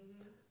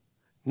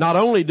 Not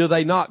only do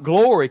they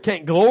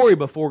can't glory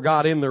before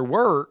God in their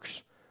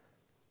works,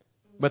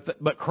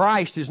 but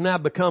Christ has now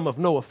become of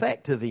no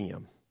effect to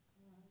them.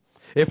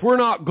 If we're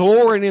not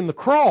glorying in the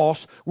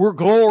cross, we're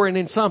glorying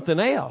in something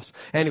else.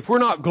 And if we're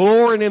not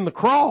glorying in the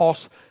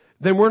cross,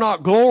 then we're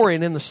not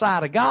glorying in the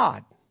sight of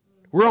God.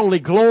 We're only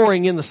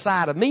glorying in the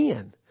sight of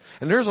men.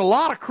 And there's a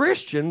lot of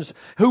Christians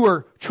who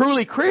are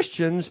truly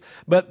Christians,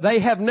 but they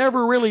have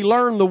never really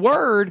learned the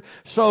Word,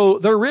 so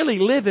they're really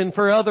living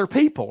for other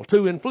people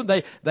to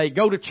influence. They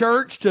go to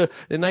church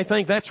and they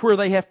think that's where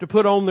they have to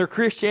put on their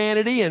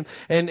Christianity, and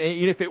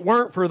if it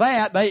weren't for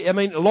that,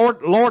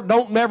 Lord,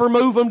 don't never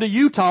move them to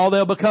Utah,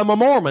 they'll become a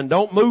Mormon.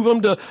 Don't move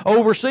them to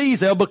overseas,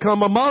 they'll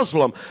become a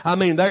Muslim.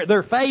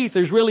 Their faith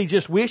is really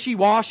just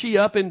wishy-washy,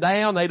 up and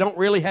down. They don't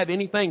really have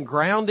anything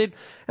grounded.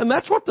 And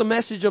that's what the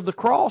message of the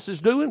cross is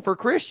doing for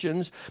Christians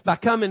by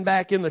coming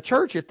back in the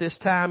church at this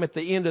time at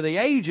the end of the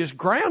age, is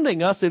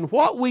grounding us in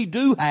what we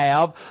do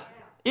have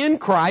in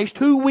Christ,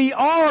 who we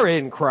are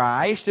in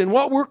Christ, and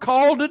what we're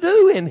called to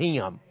do in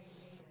Him.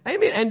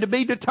 Amen. And to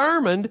be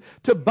determined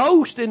to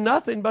boast in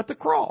nothing but the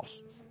cross.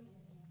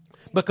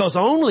 Because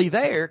only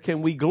there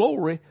can we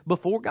glory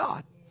before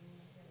God.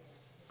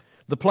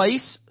 The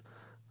place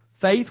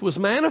faith was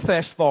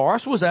manifest for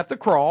us was at the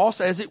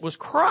cross, as it was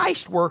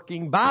Christ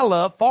working by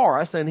love for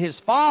us and His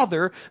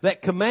Father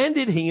that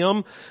commanded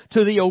Him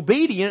to the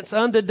obedience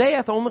unto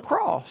death on the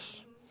cross.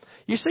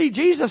 You see,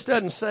 Jesus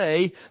doesn't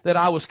say that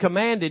I was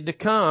commanded to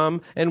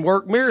come and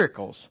work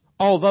miracles,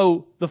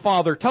 although the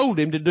Father told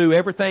Him to do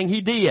everything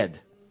He did.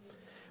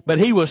 But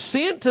He was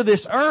sent to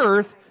this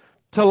earth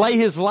to lay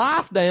His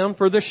life down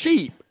for the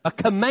sheep. A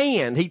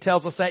command. He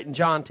tells us that in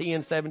John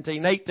 10,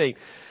 17, 18.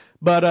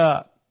 But,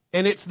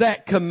 and it's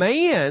that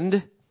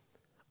command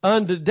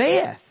unto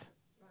death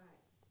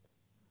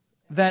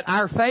that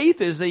our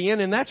faith is in,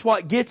 and that's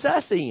what gets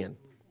us in.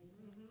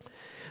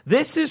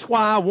 This is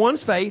why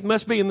one's faith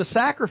must be in the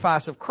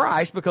sacrifice of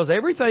Christ, because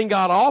everything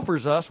God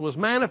offers us was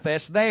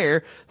manifest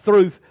there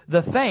through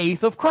the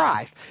faith of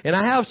Christ. And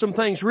I have some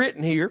things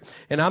written here,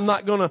 and I'm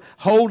not going to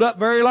hold up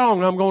very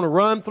long. I'm going to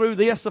run through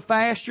this so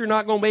fast you're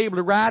not going to be able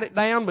to write it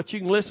down, but you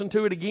can listen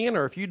to it again,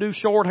 or if you do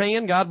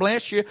shorthand, God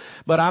bless you.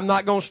 But I'm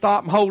not going to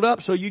stop and hold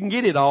up so you can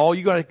get it all.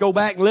 You've got to go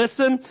back and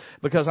listen,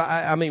 because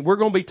I mean, we're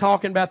going to be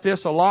talking about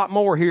this a lot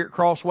more here at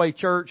CrossWay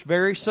Church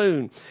very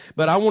soon.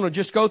 But I want to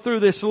just go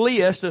through this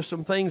list of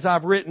some things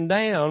I've written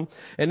down,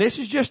 and this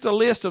is just a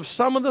list of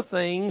some of the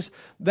things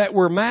that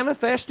were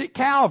manifest at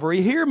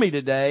Calvary. Hear me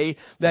today,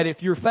 that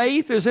if your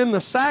faith is in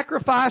the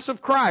sacrifice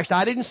of Christ,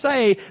 I didn't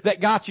say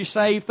that got you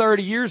saved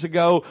 30 years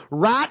ago.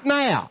 Right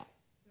now,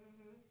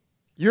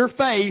 your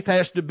faith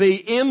has to be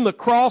in the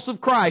cross of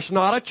Christ,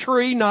 not a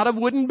tree, not a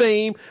wooden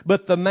beam,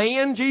 but the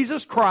man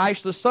Jesus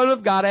Christ, the Son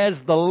of God, as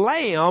the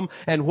Lamb,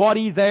 and what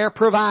He there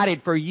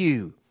provided for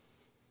you.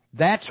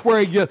 That's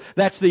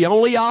the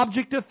only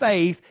object of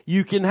faith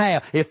you can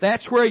have. If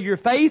that's where your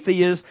faith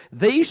is,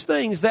 these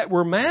things that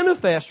were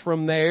manifest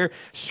from there,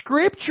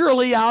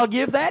 scripturally, I'll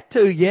give that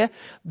to you,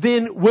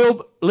 then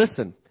will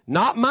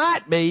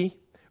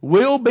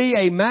be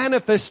a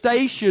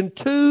manifestation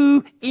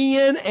to,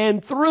 in,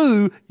 and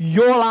through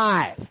your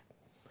life.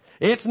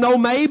 It's no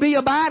maybe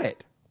about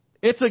it.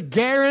 It's a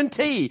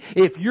guarantee.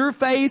 If your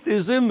faith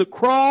is in the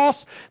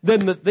cross,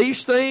 then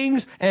these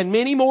things and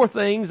many more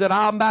things that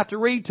I'm about to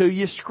read to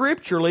you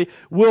scripturally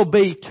will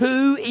be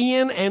to,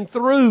 in, and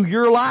through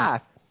your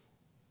life.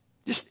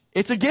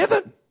 It's a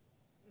given.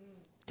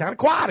 Kind of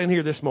quiet in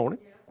here this morning.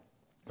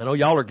 I know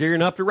y'all are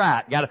gearing up to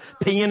write. Got a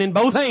pen in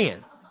both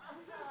hands.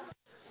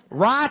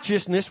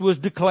 Righteousness was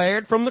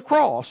declared from the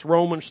cross.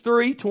 Romans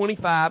 3,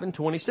 25 and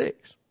 26.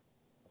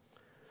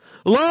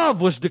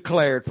 Love was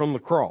declared from the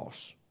cross.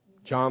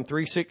 John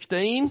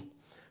 3:16,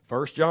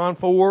 1 John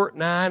 4,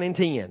 9 and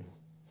 10.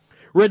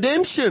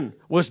 Redemption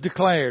was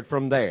declared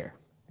from there,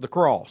 the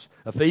cross.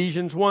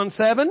 Ephesians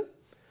 1:7,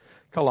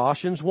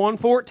 Colossians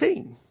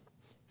 1:14.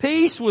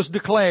 Peace was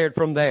declared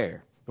from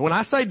there. When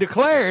I say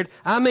declared,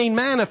 I mean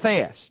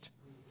manifest.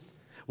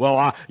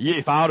 Well,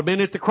 if I would have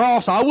been at the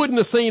cross, I wouldn't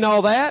have seen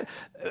all that.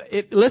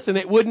 It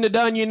wouldn't have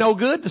done you no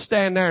good to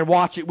stand there and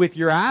watch it with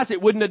your eyes.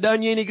 It wouldn't have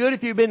done you any good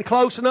if you'd been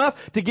close enough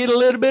to get a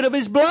little bit of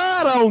His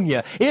blood on you.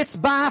 It's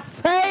by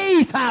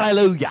faith.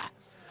 Hallelujah.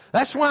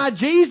 That's why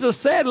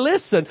Jesus said,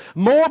 listen,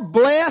 more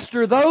blessed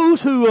are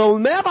those who will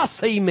never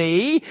see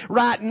me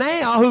right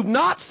now, who've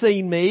not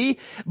seen me,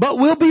 but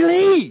will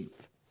believe.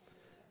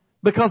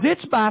 Because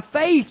it's by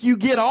faith you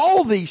get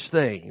all these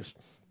things.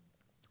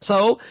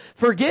 So,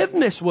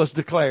 forgiveness was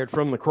declared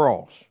from the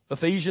cross.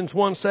 Ephesians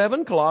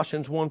 1:7,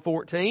 Colossians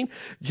 1:14.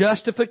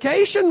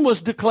 Justification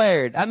was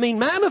declared.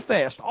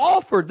 Manifest,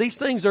 offered. These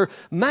things are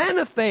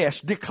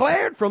manifest,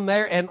 declared from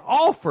there and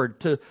offered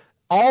to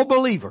all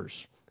believers.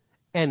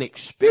 And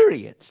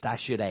experienced, I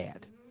should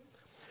add.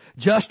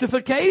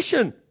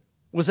 Justification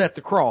was at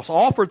the cross,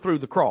 offered through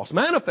the cross,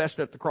 manifest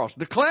at the cross,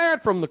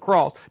 declared from the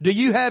cross. Do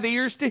you have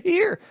ears to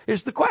hear,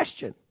 is the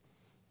question.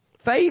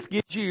 Faith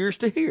gives you ears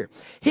to hear.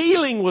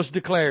 Healing was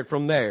declared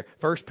from there.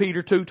 1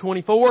 Peter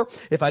 2:24.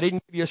 If I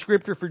didn't give you a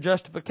scripture for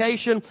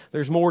justification,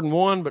 there's more than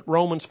one, but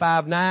Romans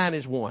 5:9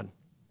 is one.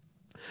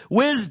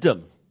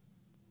 Wisdom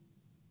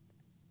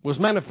was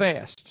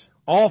manifest,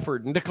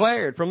 offered, and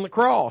declared from the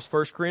cross.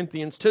 1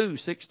 Corinthians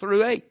 2:6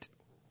 through 8.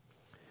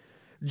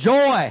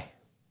 Joy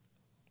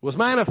was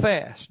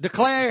manifest,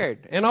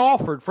 declared, and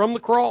offered from the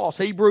cross.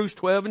 Hebrews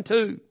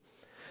 12:2.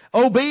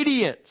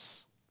 Obedience,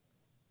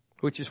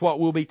 which is what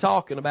we'll be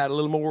talking about a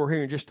little more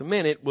here in just a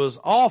minute, was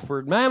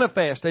offered,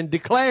 manifest, and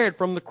declared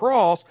from the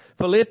cross,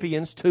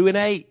 Philippians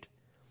 2:8.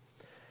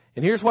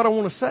 And here's what I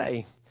want to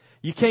say.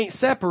 You can't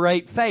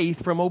separate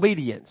faith from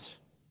obedience.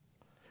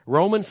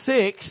 Romans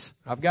 6,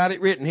 I've got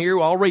it written here,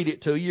 I'll read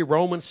it to you.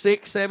 Romans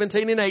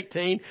 6:17 and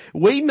 18.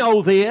 We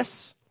know this.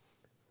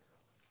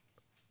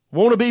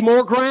 Want to be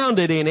more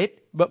grounded in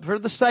it, but for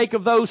the sake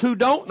of those who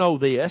don't know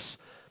this,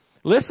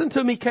 listen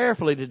to me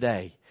carefully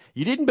today.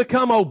 You didn't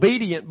become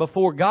obedient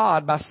before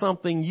God by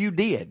something you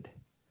did.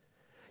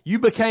 You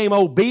became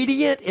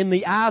obedient in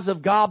the eyes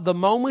of God the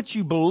moment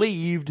you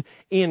believed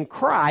in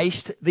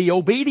Christ, the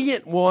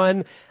obedient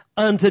one,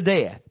 unto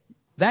death.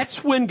 That's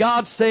when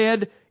God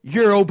said,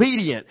 you're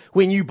obedient.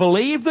 When you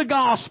believe the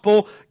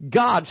gospel,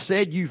 God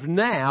said you've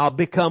now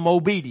become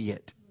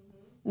obedient.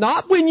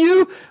 Not when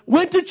you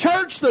went to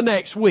church the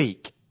next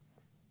week.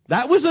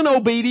 That was an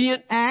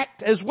obedient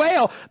act as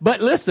well.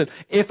 But listen,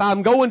 if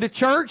I'm going to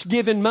church,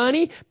 giving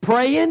money,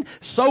 praying,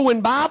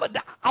 sowing Bible,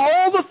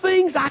 all the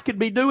things I could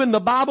be doing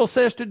the Bible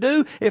says to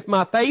do, if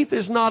my faith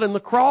is not in the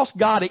cross,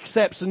 God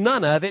accepts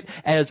none of it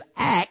as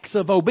acts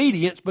of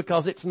obedience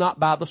because it's not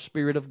by the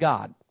Spirit of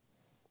God.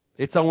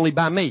 It's only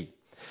by me.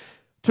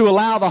 To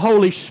allow the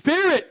Holy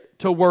Spirit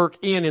to work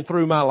in and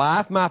through my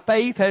life, my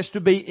faith has to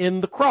be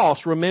in the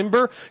cross.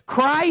 Remember,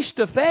 Christ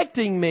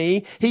affecting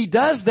me, He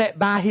does that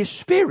by His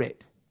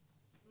Spirit.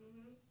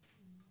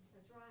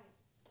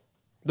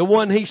 The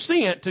one He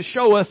sent to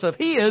show us of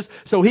His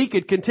so He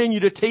could continue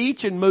to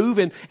teach and move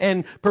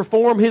and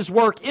perform His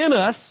work in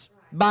us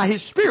by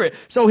His Spirit.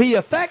 So He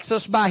affects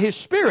us by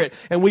His Spirit.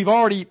 And we've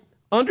already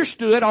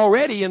understood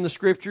already in the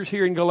Scriptures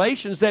here in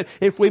Galatians that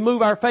if we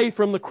move our faith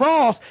from the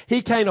cross,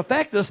 He can't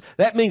affect us.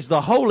 That means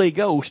the Holy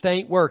Ghost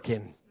ain't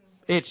working.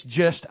 It's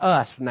just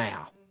us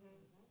now.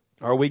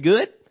 Are we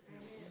good?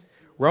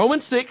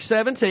 Romans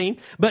 6:17.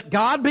 But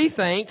God be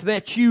thanked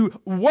that you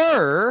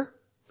were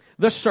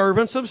the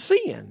servants of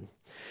sin,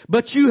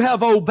 but you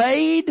have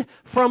obeyed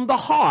from the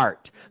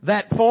heart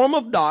that form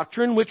of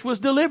doctrine which was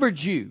delivered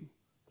you.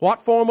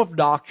 What form of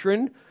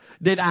doctrine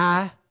did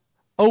I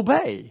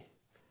obey?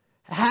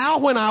 How,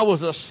 when I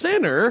was a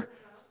sinner,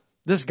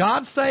 does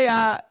God say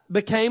I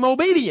became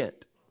obedient?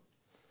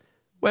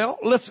 Well,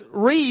 let's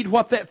read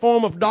what that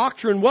form of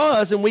doctrine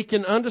was, and we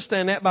can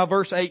understand that by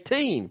verse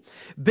 18.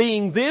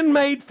 Being then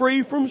made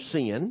free from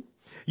sin,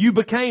 you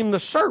became the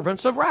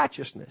servants of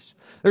righteousness.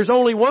 There's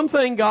only one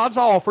thing God's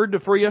offered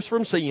to free us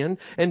from sin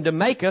and to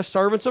make us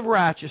servants of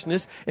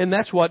righteousness, and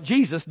that's what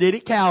Jesus did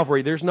at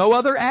Calvary. There's no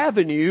other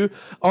avenue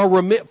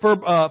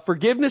for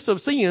forgiveness of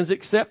sins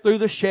except through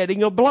the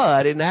shedding of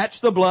blood, and that's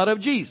the blood of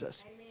Jesus.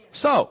 Amen.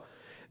 So,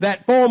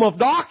 that form of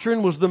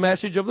doctrine was the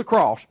message of the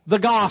cross, the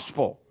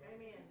gospel.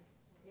 Amen.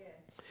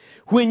 Yes.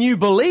 When you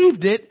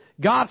believed it,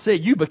 God said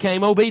you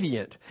became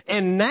obedient.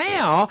 And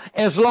now,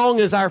 as long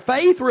as our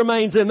faith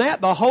remains in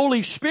that, the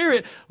Holy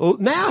Spirit,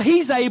 now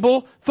He's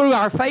able, through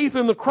our faith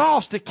in the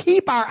cross, to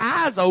keep our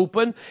eyes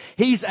open.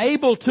 He's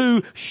able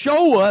to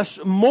show us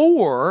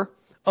more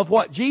of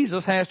what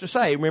Jesus has to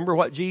say. Remember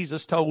what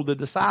Jesus told the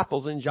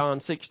disciples in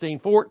John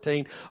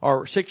 16:14,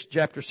 or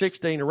chapter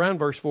 16, around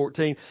verse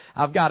 14.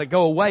 I've got to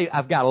go away.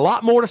 I've got a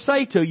lot more to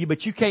say to you,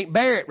 but you can't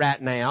bear it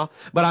right now.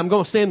 But I'm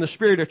going to send the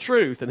Spirit of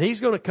truth. And He's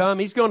going to come.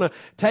 He's going to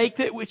take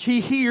that which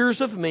He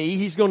hears of me.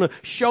 He's going to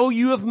show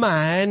you of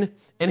mine.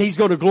 And He's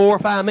going to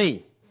glorify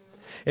me.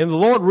 And the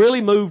Lord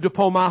really moved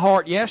upon my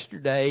heart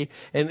yesterday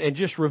and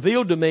just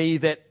revealed to me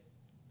that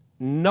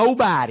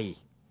nobody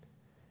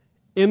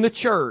in the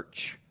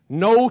church,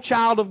 no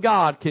child of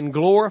God can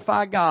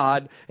glorify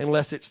God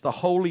unless it's the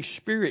Holy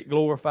Spirit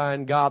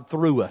glorifying God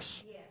through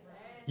us.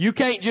 You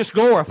can't just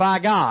glorify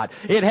God.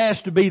 It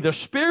has to be the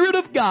Spirit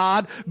of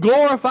God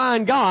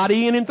glorifying God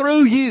in and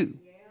through you.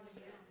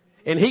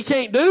 And He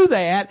can't do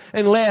that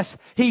unless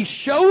He's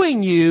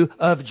showing you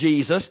of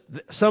Jesus.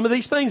 Some of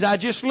these things I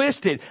just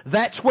listed.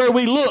 That's where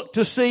we look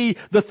to see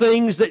the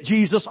things that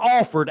Jesus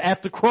offered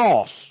at the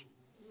cross.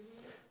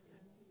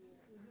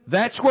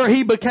 That's where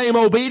He became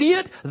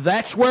obedient.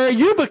 That's where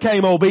you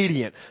became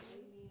obedient.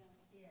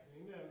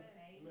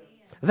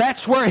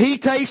 That's where He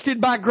tasted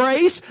by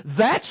grace.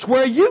 That's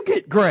where you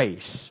get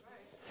grace.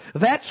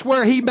 That's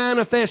where He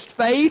manifests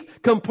faith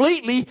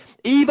completely,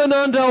 even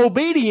unto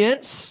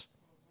obedience.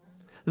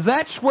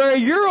 That's where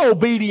your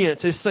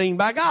obedience is seen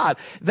by God.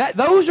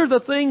 Those are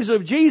the things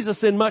of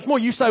Jesus and much more.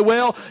 You say,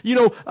 well,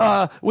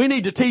 we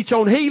need to teach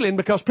on healing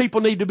because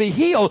people need to be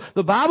healed.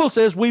 The Bible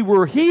says we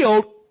were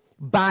healed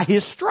by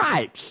His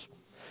stripes.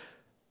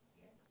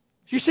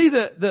 You see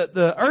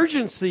the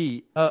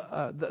urgency,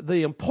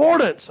 the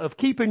importance of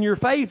keeping your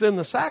faith in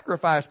the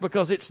sacrifice,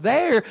 because it's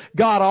there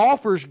God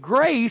offers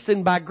grace,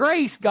 and by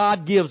grace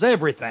God gives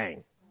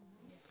everything.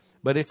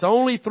 But it's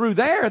only through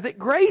there that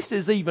grace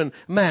is even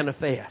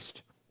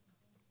manifest.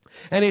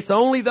 And it's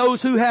only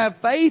those who have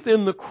faith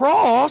in the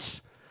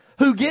cross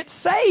who get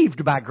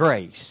saved by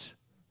grace.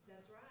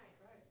 That's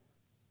right.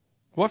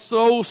 What's the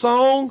old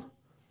song?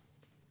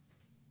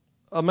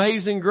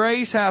 Amazing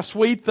grace, how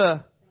sweet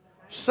the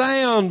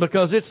sound,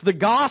 because it's the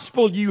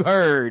gospel you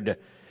heard.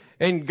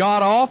 And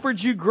God offered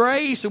you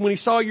grace, and when He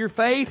saw your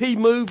faith, He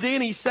moved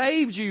in, He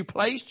saved you,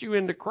 placed you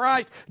into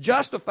Christ,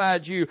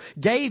 justified you,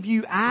 gave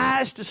you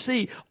eyes to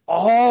see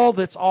all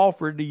that's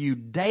offered to you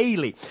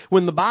daily.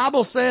 When the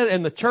Bible said,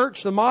 and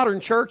the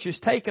modern church has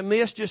taken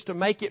this just to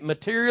make it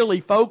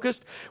materially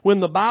focused, when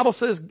the Bible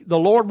says the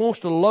Lord wants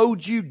to load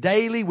you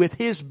daily with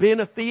His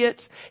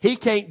benefits, He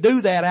can't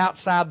do that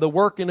outside the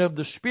working of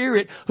the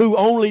Spirit, who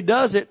only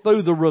does it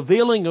through the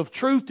revealing of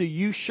truth to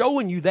you,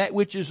 showing you that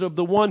which is of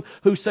the one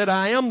who said,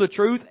 I am the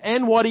truth,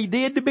 and what He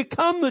did to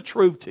become the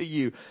truth to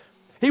you.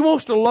 He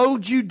wants to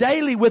load you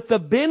daily with the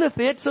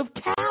benefits of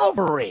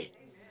Calvary.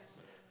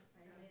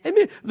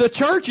 Amen. The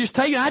church is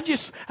taking, I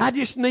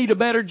just need a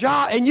better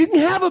job. And you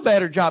can have a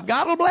better job.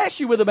 God will bless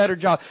you with a better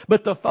job.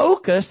 But the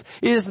focus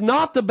is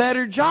not the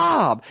better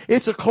job.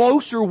 It's a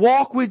closer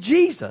walk with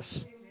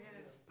Jesus.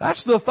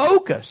 That's the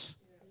focus.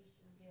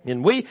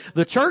 And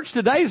the church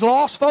today's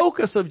lost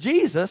focus of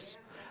Jesus.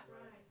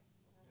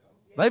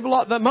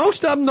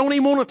 Most of them don't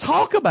even want to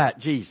talk about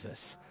Jesus.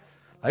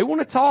 They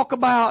want to talk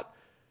about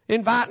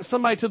inviting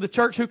somebody to the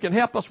church who can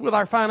help us with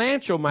our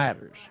financial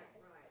matters.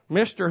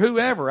 Mr.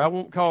 Whoever, I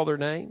won't call their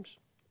names.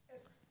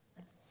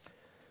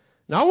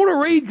 Now I want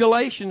to read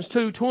Galatians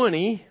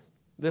 2:20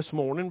 this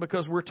morning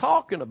because we're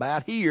talking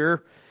about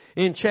here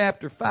in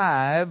chapter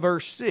 5,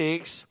 verse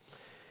 6,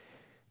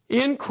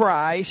 in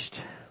Christ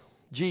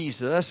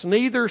Jesus,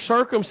 neither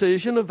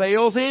circumcision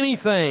avails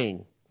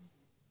anything.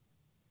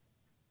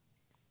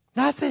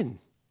 Nothing.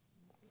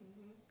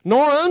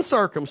 Nor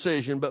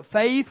uncircumcision, but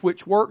faith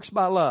which works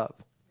by love.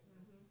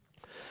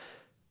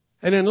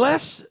 And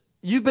unless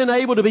you've been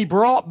able to be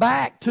brought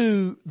back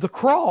to the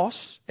cross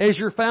as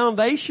your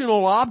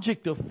foundational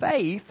object of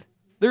faith,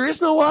 there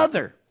is no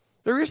other.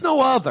 There is no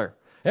other.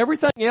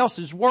 Everything else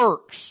is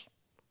works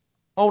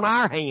on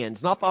our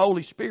hands, not the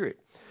Holy Spirit.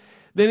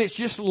 Then it's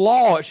just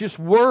law. It's just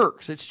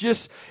works. It's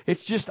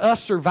just us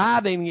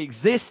surviving,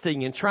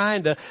 existing, and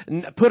trying to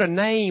put a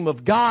name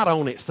of God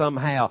on it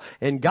somehow.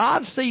 And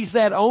God sees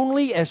that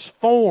only as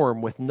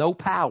form with no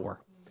power.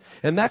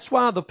 And that's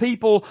why the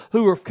people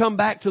who have come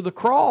back to the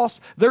cross,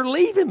 they're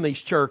leaving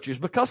these churches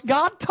because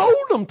God told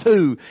them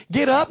to.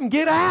 Get up and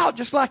get out,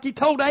 just like He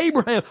told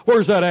Abraham.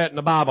 Where's that at in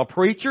the Bible,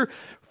 preacher?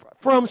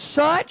 From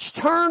such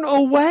turn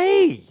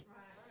away.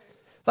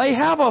 They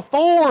have a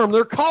form.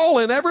 They're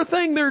calling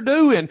everything they're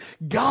doing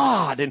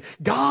God. And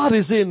God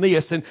is in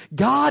this. And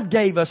God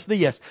gave us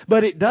this.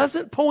 But it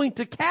doesn't point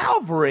to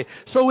Calvary.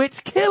 So it's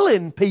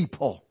killing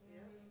people.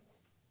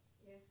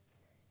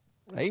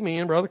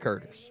 Amen, Brother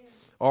Curtis.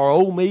 Or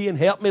oh me and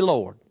help me,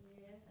 Lord.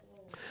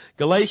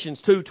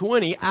 Galatians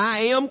 2:20,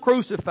 I am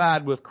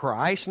crucified with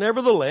Christ.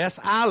 Nevertheless,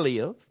 I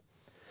live.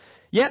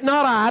 Yet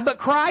not I, but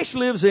Christ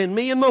lives in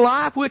me, in the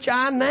life which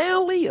I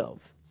now live.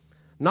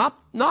 Not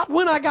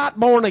when I got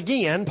born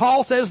again.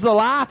 Paul says the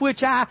life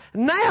which I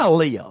now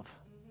live.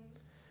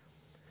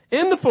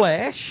 In the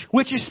flesh,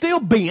 which is still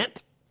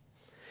bent,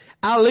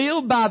 I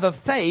live by the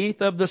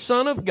faith of the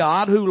Son of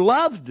God who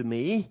loved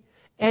me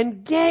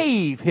and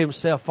gave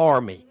Himself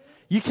for me.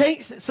 You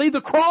can't see,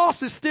 the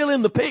cross is still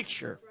in the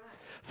picture.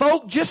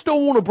 Folk just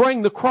don't want to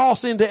bring the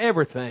cross into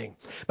everything.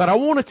 But I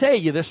want to tell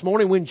you this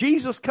morning, when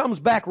Jesus comes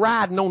back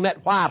riding on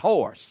that white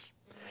horse,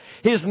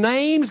 His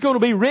name's going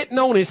to be written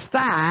on His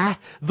thigh,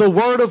 the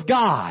Word of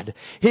God.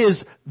 His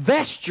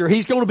vesture,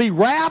 He's going to be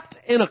wrapped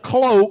in a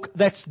cloak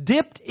that's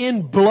dipped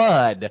in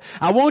blood.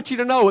 I want you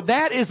to know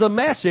that is a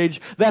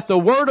message that the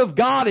Word of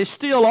God is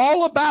still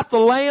all about the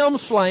Lamb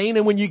slain,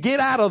 and when you get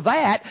out of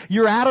that,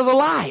 you're out of the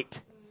light.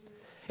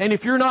 And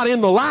if you're not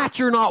in the light,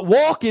 you're not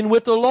walking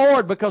with the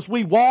Lord, because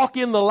we walk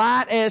in the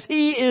light as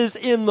He is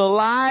in the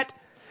light.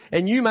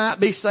 And you might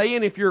be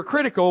saying, if you're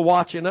critical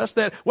watching us,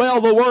 that, well,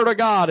 the Word of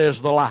God is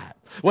the light.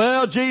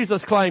 Well,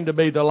 Jesus claimed to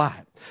be the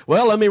light.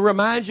 Well, let me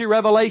remind you,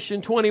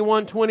 Revelation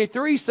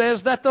 21:23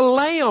 says that the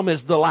Lamb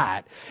is the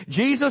light.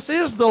 Jesus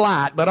is the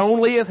light, but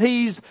only if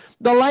He's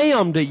the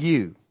Lamb to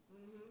you.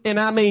 And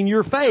I mean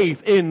your faith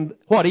in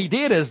what He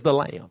did as the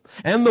Lamb.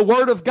 And the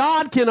Word of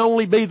God can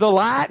only be the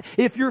light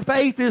if your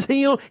faith is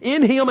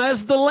in Him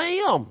as the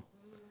Lamb.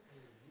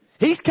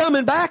 He's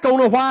coming back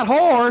on a white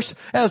horse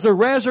as a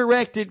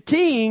resurrected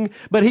King,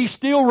 but He's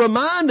still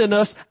reminding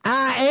us,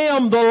 I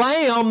am the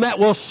Lamb that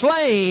was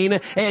slain,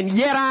 and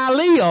yet I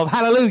live.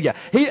 Hallelujah.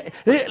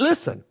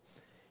 Listen.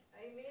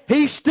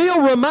 He's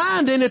still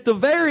reminding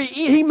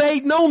He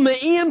made known the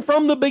end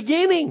from the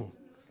beginning.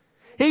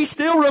 He's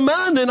still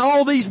reminding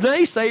all these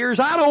naysayers,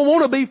 I don't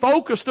want to be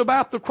focused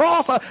about the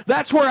cross.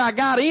 That's where I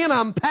got in.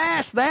 I'm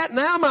past that.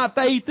 Now my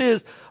faith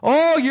is,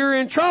 oh, you're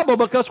in trouble,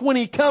 because when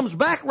He comes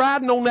back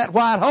riding on that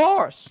white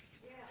horse,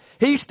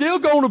 He's still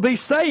going to be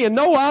saying,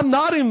 no, I'm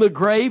not in the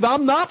grave.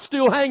 I'm not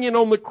still hanging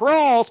on the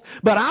cross,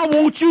 but I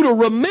want you to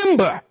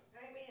remember.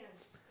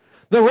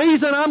 The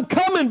reason I'm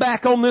coming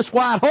back on this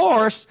white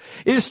horse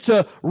is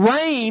to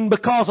reign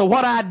because of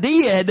what I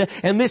did,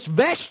 and this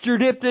vesture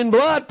dipped in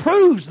blood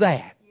proves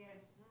that.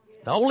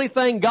 The only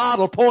thing God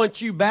will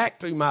point you back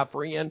to, my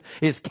friend,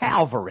 is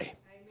Calvary.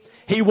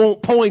 He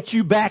won't point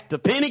you back to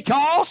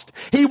Pentecost.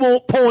 He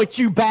won't point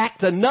you back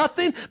to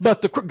nothing.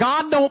 But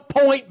God don't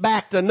point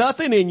back to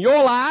nothing in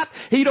your life.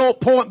 He don't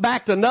point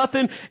back to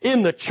nothing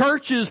in the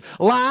church's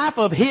life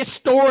of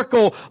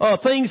historical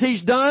things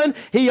He's done.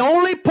 He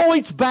only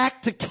points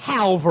back to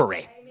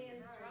Calvary.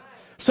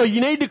 So you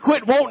need to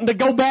quit wanting to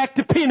go back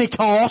to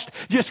Pentecost.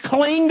 Just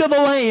cling to the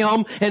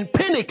Lamb and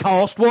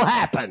Pentecost will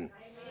happen.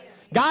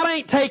 God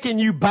ain't taking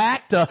you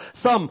back to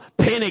some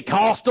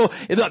Pentecostal.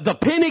 The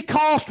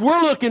Pentecost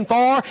we're looking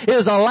for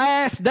is a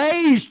last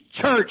days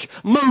church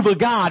move of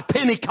God.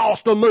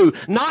 Pentecostal move.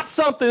 Not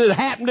something that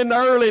happened in the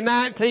early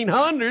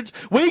 1900s.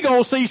 We're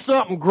going to see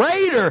something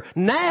greater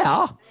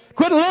now.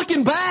 Quit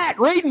looking back,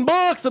 reading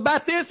books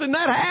about this and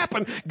that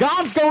happened.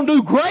 God's going to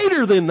do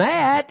greater than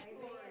that.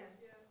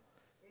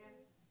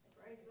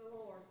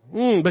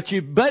 But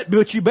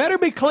you better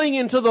be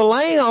clinging to the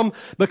Lamb,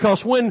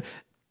 because when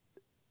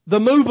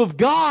the move of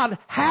God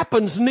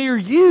happens near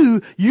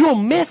you, you'll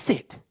miss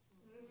it.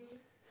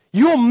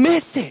 You'll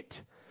miss it.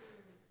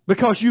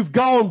 Because you've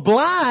gone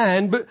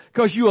blind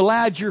because you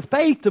allowed your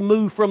faith to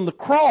move from the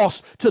cross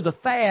to the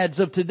fads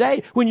of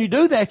today. When you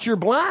do that, you're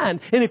blind.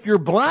 And if you're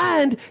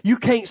blind, you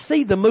can't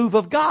see the move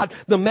of God.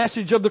 The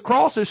message of the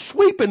cross is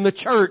sweeping the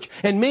church,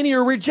 and many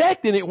are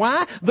rejecting it.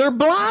 Why? They're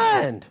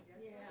blind.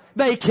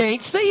 They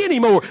can't see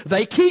anymore.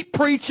 They keep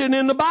preaching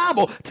in the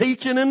Bible,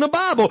 teaching in the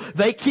Bible.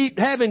 They keep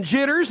having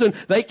jitters and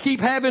they keep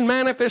having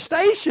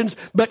manifestations.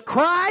 But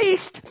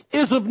Christ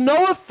is of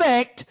no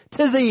effect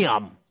to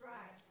them.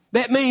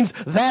 That means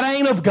that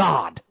ain't of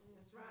God.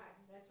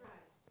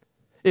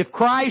 If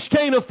Christ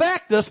can't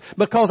affect us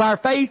because our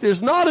faith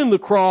is not in the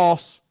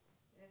cross,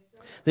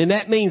 then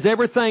that means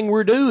everything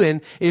we're doing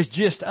is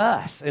just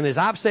us. And as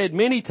I've said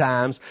many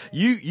times,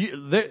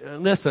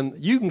 listen,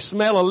 you can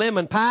smell a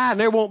lemon pie and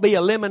there won't be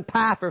a lemon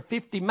pie for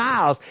 50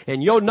 miles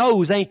and your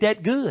nose ain't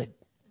that good.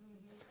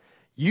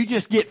 You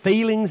just get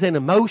feelings and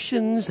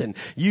emotions and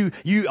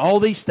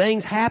all these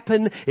things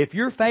happen. If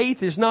your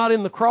faith is not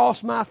in the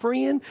cross, my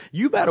friend,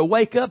 you better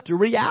wake up to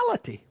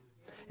reality.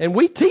 And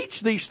we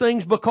teach these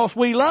things because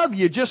we love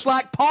you, just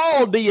like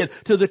Paul did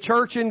to the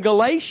church in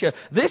Galatia.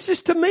 This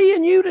is to me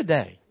and you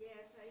today.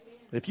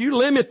 If you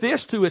limit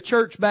this to a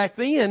church back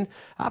then,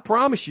 I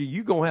promise you,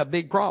 you're going to have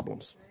big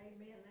problems.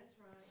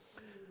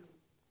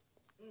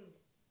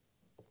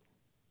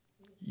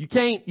 You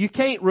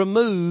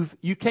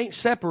can't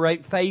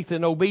separate faith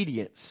and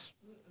obedience.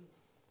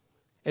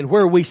 And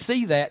where we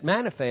see that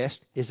manifest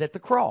is at the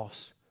cross.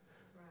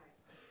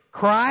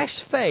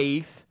 Christ's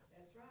faith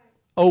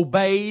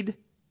obeyed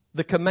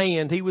the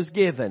command He was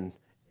given.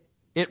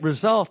 It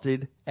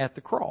resulted at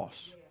the cross.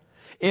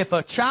 If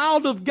a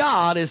child of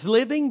God is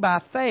living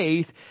by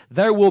faith,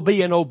 there will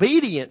be an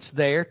obedience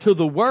there to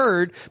the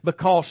Word,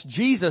 because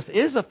Jesus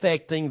is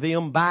affecting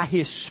them by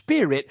His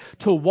Spirit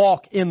to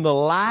walk in the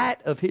light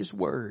of His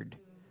Word.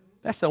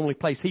 That's the only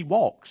place He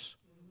walks.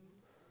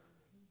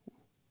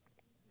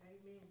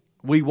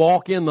 We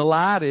walk in the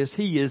light as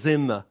He is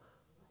in the...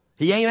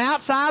 He ain't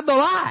outside the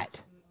light.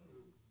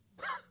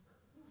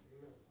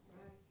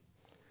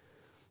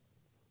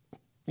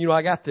 You know,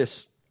 I got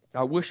this...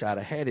 I wish I'd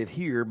have had it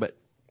here, but...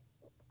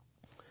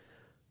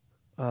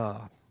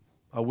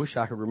 I wish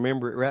I could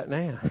remember it right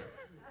now.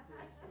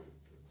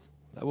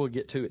 I will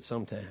get to it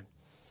sometime.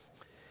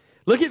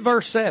 Look at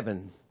verse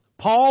 7.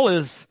 Paul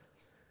is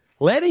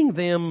letting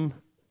them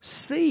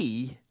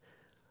see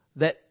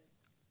that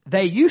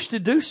they used to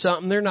do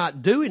something they're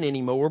not doing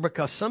anymore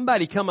because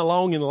somebody come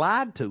along and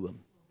lied to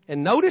them.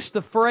 And notice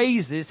the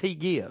phrases he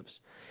gives.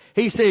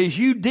 He says,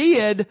 you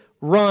did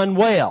run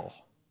well.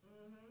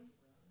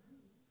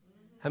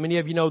 How many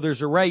of you know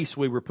there's a race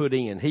we were put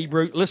in?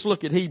 Let's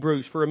look at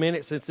Hebrews for a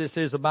minute, since this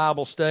is a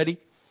Bible study.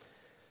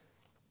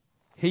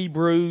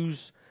 Hebrews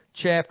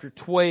chapter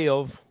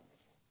 12.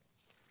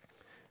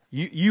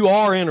 You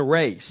are in a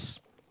race.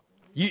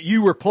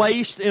 You were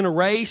placed in a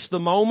race the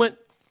moment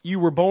you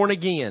were born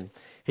again.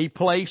 He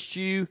placed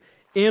you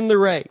in the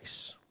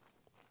race.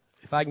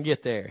 If I can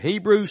get there.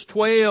 Hebrews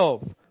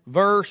 12,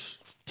 verse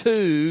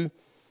 1.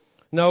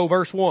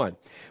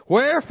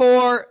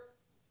 Wherefore...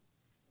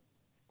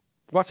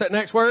 What's that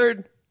next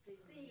word?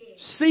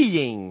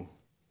 Seeing.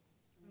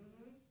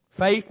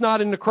 Faith not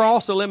in the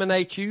cross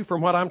eliminates you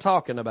from what I'm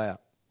talking about.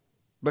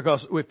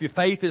 Because if your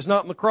faith is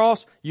not in the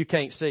cross, you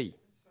can't see.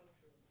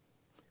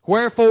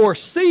 Wherefore,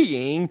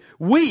 seeing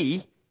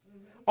we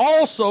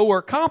also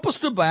are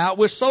compassed about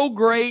with so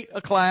great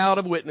a cloud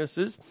of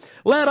witnesses,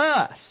 let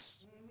us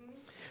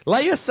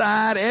lay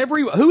aside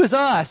who is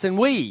us and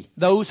we?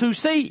 Those who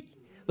see.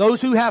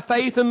 Those who have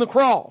faith in the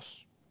cross.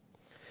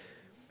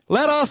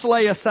 Let us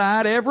lay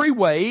aside every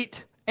weight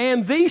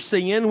and the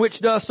sin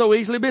which does so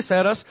easily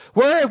beset us.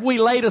 Where have we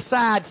laid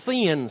aside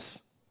sins?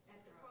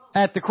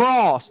 At the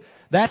cross.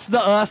 That's the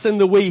us and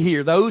the we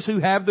here. Those who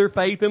have their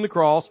faith in the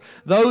cross.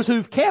 Those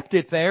who've kept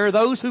it there.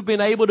 Those who've been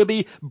able to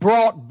be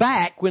brought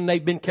back when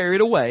they've been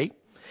carried away.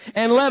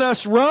 And let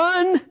us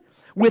run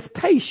with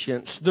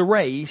patience the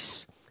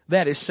race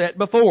that is set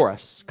before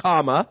us,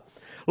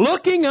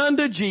 looking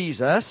unto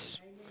Jesus,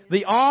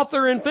 the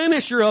author and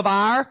finisher of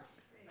our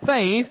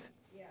faith,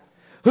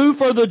 who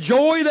for the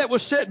joy that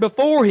was set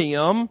before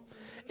Him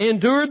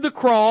endured the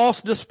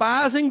cross,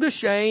 despising the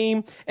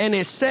shame, and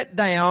is set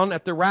down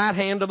at the right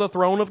hand of the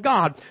throne of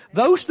God.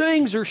 Those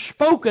things are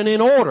spoken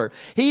in order.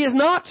 He is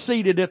not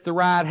seated at the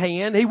right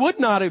hand. He would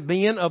not have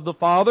been of the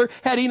Father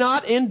had He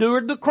not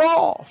endured the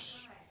cross.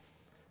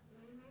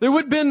 There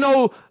would have been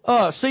no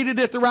seated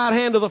at the right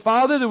hand of the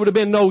Father. There would have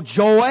been no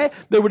joy.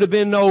 There would have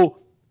been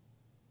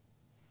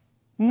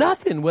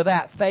nothing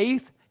without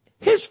faith,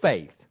 His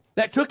faith,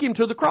 that took Him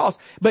to the cross.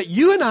 But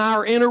you and I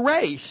are in a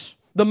race.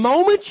 The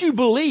moment you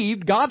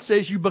believed, God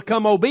says you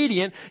become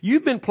obedient,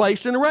 you've been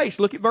placed in a race.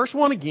 Look at verse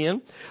 1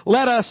 again.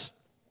 Let us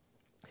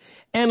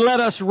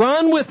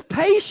run with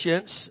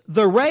patience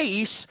the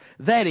race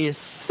that is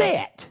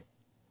set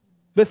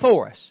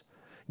before us.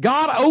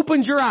 God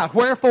opened your eyes.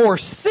 Wherefore,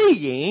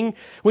 seeing,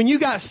 when you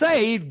got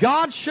saved,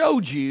 God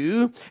showed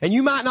you, and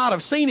you might not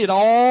have seen it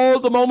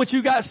all the moment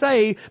you got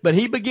saved, but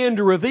He began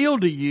to reveal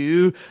to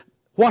you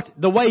what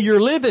the way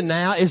you're living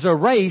now is a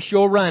race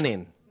you're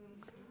running.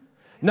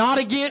 Not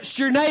against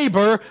your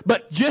neighbor,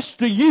 but just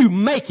to you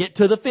make it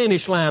to the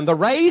finish line. The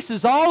race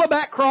is all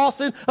about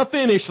crossing a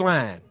finish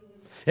line.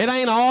 It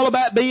ain't all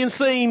about being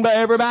seen by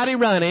everybody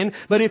running,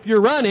 but if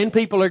you're running,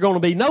 people are going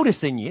to be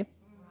noticing you.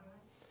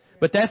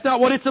 But that's not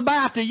what it's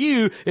about to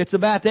you. It's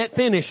about that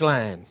finish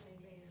line.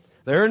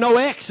 There are no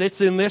exits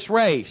in this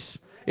race.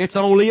 It's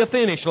only a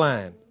finish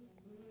line.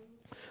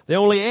 The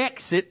only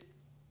exit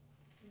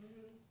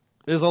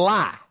is a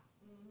lie.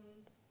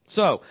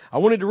 So, I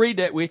wanted to read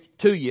that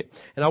to you,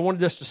 and I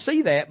wanted us to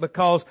see that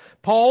because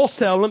Paul's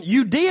telling them,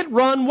 you did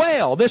run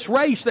well. This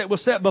race that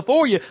was set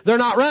before you, they're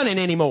not running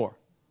anymore.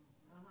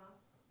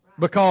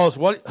 Because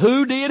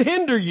who did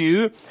hinder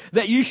you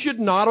that you should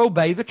not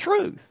obey the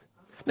truth?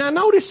 Now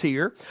notice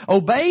here,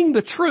 obeying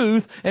the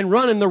truth and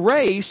running the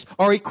race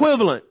are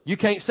equivalent. You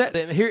can't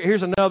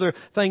here's another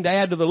thing to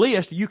add to the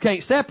list. You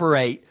can't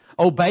separate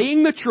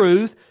obeying the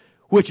truth,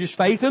 which is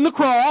faith in the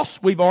cross.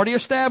 We've already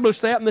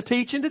established that in the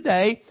teaching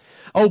today.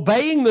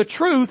 Obeying the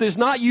truth is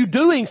not you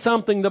doing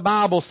something the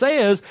Bible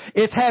says.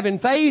 It's having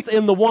faith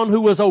in the one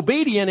who was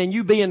obedient and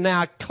you being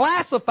now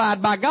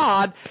classified by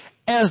God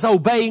as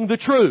obeying the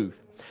truth.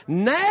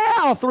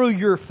 Now, through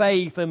your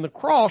faith in the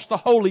cross, the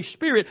Holy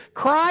Spirit,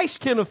 Christ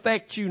can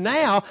affect you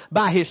now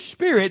by His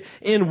Spirit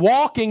in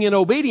walking in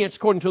obedience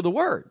according to the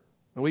Word.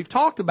 And we've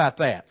talked about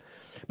that.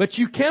 But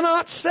you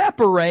cannot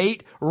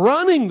separate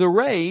running the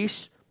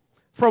race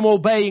from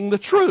obeying the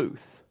truth.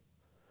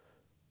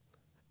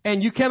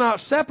 And you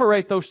cannot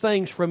separate those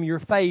things from your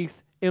faith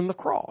in the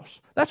cross.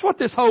 That's what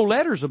this whole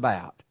letter's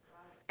about.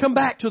 Come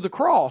back to the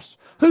cross.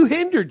 Who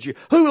hindered you?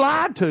 Who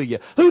lied to you?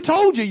 Who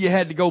told you you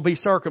had to go be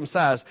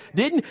circumcised?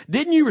 Didn't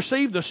you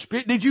receive the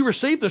Spirit? Did you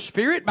receive the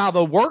Spirit by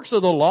the works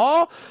of the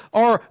law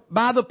or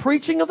by the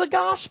preaching of the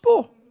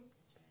gospel?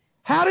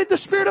 How did the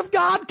Spirit of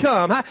God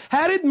come?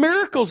 How did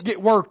miracles get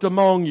worked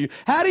among you?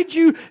 How did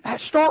you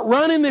start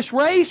running this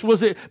race?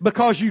 Was it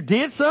because you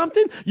did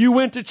something? You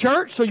went to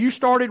church, so you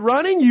started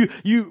running?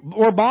 You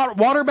were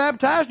water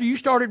baptized, or you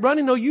started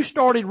running? No, you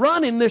started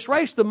running this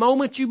race the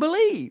moment you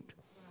believed.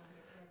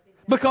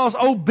 Because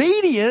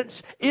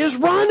obedience is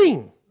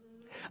running.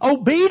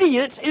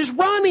 Obedience is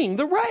running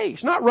the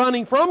race. Not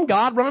running from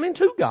God, running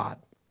to God.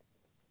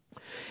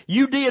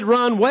 You did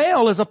run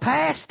well as a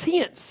past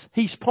tense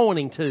He's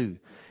pointing to.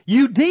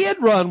 You did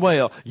run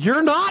well.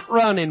 You're not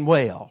running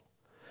well.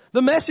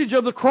 The message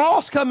of the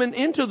cross coming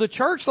into the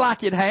church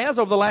like it has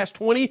over the last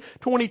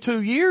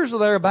 22 years or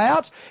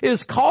thereabouts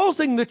is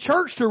causing the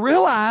church to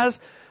realize,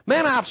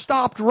 man, I've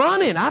stopped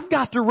running. I've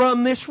got to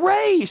run this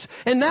race.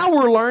 And now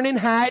we're learning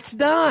how it's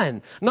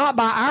done. Not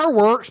by our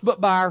works,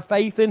 but by our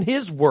faith in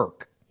His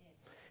work.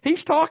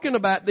 He's talking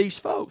about these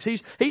folks.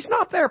 He's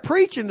not there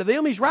preaching to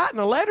them. He's writing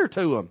a letter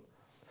to them.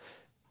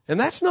 And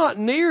that's not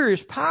near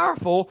as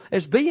powerful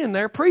as being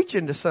there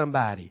preaching to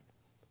somebody.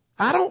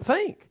 I don't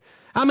think.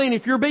 I mean,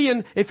 if you're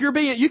being,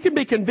 you can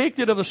be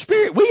convicted of the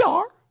Spirit. We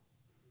are.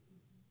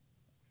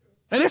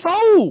 And it's an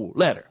old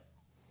letter.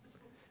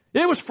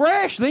 It was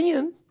fresh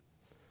then.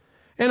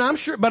 And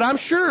I'm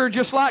sure,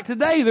 just like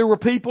today, there were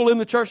people in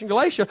the church in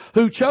Galatia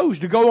who chose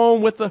to go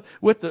on with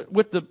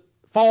the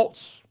false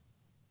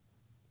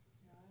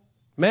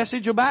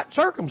message about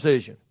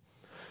circumcision.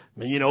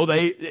 I mean,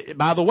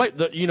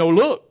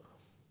 look,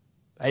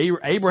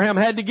 Abraham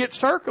had to get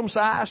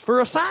circumcised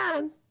for a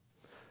sign.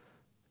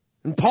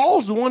 And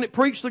Paul's the one that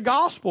preached the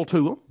gospel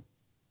to them,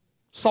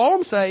 saw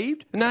them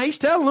saved, and now he's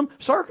telling them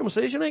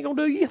circumcision ain't going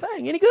to do you a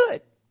thing any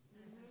good.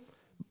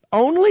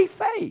 Only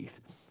faith.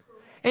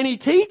 And he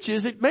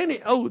teaches it. Man,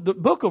 the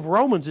book of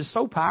Romans is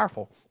so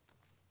powerful.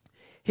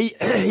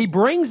 He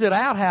brings it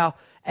out how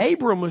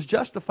Abram was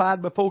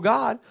justified before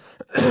God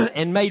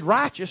and made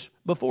righteous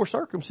before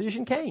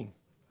circumcision came.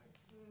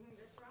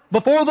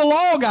 Before the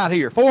law got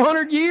here,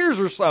 400 years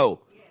or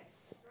so.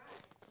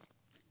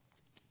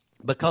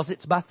 Because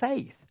it's by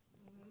faith.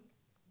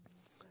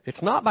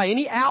 It's not by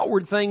any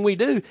outward thing we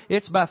do.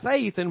 It's by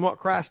faith in what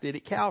Christ did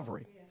at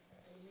Calvary.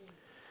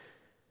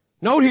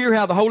 Note here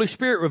how the Holy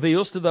Spirit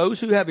reveals to those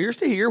who have ears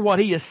to hear what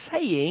He is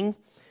saying,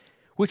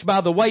 which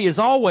by the way is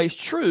always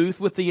truth,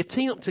 with the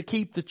attempt to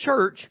keep the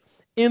church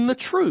in the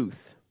truth.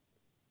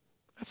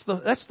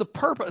 That's the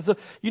purpose.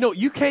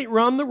 You can't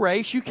run the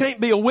race. You can't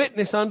be a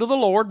witness unto the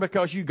Lord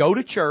because you go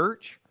to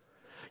church.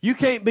 You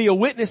can't be a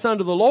witness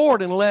unto the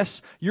Lord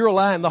unless you're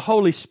allowing the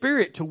Holy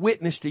Spirit to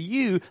witness to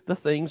you the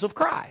things of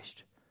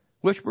Christ.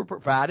 which were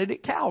provided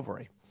at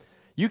Calvary.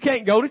 You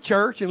can't go to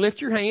church and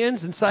lift your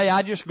hands and say,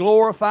 I just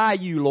glorify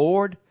you,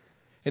 Lord.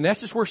 And that's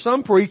just where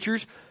some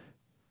preachers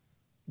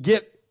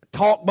get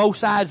talk both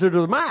sides of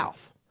the mouth.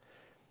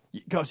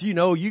 Because, you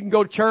can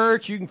go to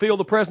church, you can feel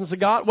the presence of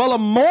God. Well, a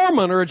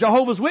Mormon or a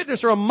Jehovah's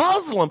Witness or a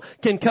Muslim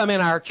can come in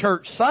our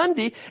church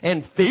Sunday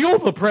and feel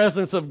the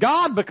presence of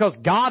God because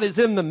God is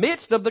in the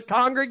midst of the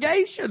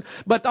congregation.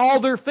 But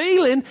all they're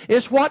feeling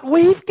is what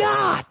we've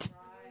got.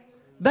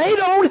 They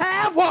don't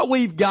have what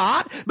we've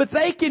got, but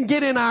they can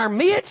get in our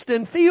midst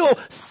and feel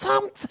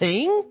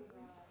something.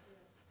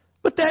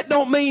 But that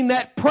don't mean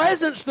that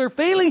presence they're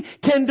feeling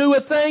can do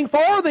a thing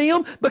for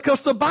them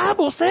because the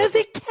Bible says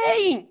it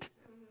can't.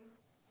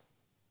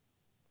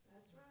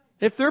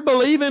 If they're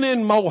believing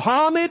in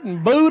Mohammed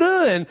and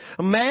Buddha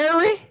and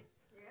Mary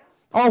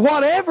or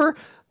whatever,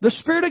 the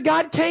Spirit of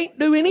God can't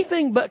do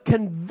anything but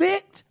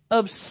convict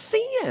of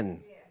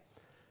sin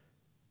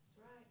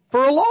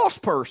for a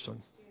lost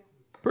person.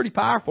 Pretty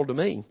powerful to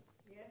me.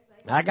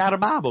 I got a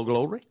Bible,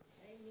 glory.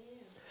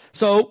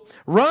 So,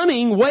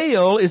 running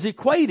well is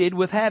equated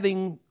with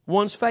having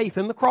one's faith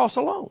in the cross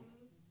alone.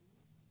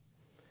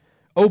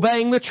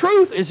 Obeying the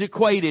truth is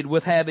equated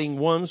with having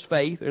one's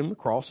faith in the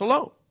cross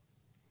alone.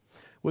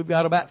 We've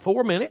got about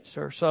 4 minutes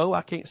or so.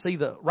 I can't see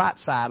the right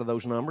side of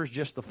those numbers,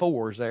 just the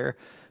fours there.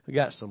 We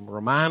got some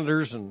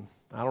reminders and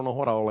I don't know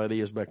what all that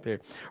is back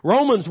there.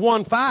 Romans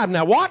 1:5.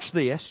 Now watch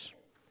this.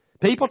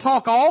 People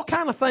talk all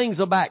kind of things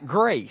about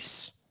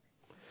grace.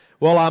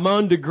 Well, I'm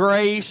under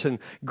grace and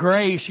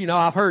grace,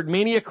 I've heard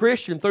many a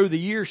Christian through the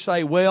years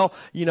say, well,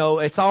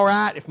 it's all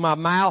right if my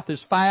mouth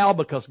is foul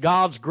because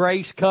God's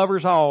grace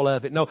covers all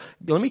of it. No,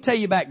 let me tell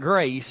you about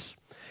grace.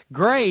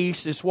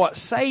 Grace is what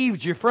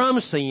saves you from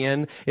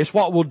sin. It's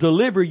what will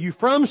deliver you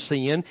from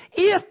sin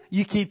if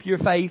you keep your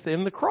faith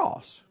in the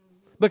cross.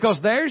 Because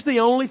there's the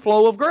only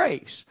flow of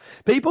grace.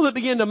 People that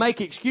begin to make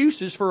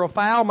excuses for a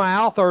foul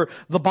mouth or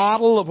the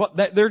bottle of what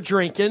that they're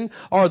drinking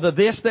or the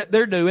this that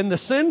they're doing, the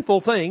sinful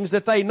things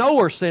that they know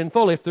are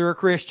sinful if they're a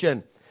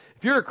Christian.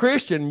 If you're a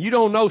Christian and you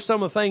don't know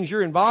some of the things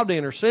you're involved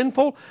in are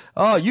sinful,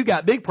 you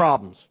got big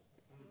problems.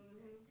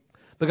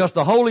 Because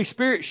the Holy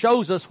Spirit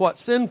shows us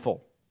what's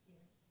sinful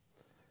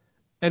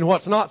and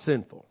what's not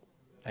sinful.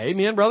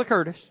 Amen, Brother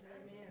Curtis.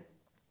 Amen.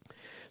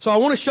 So I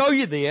want to show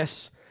you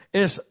this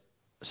is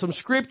some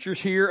scriptures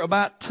here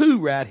about two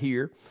right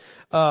here.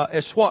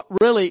 It's what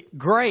really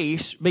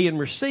grace being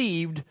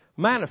received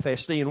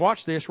manifesting. Watch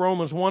this,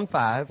 Romans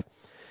 1:5.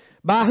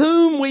 By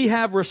whom we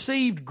have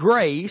received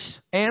grace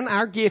and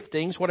our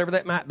giftings, whatever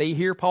that might be.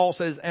 Here Paul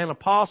says an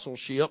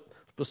apostleship,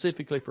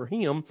 specifically for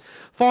him,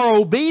 for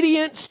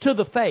obedience to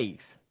the faith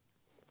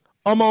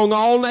among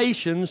all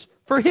nations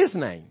for his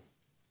name.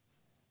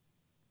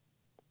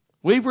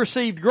 We've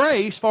received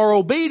grace for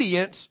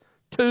obedience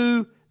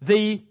to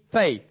the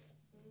faith.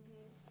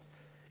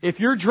 If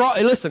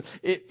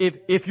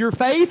your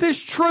faith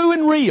is true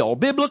and real,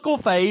 biblical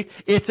faith,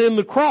 it's in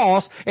the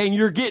cross and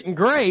you're getting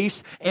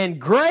grace, and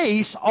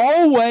grace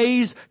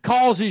always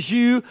causes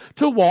you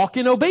to walk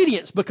in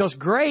obedience because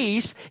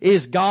grace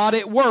is God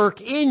at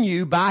work in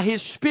you by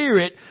His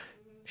Spirit,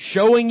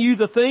 showing you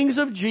the things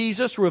of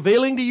Jesus,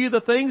 revealing to you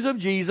the things of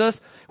Jesus.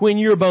 When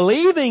you're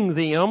believing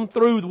them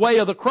through the way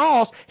of the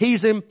cross,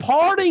 He's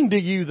imparting to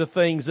you the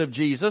things of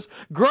Jesus.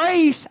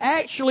 Grace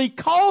actually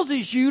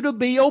causes you to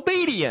be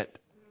obedient.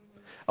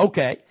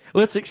 Okay,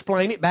 let's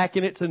explain it back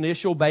in its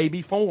initial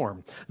baby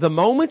form. The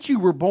moment you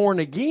were born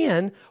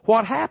again,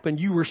 what happened?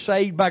 You were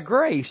saved by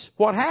grace.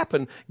 What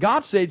happened?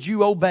 God said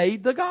you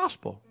obeyed the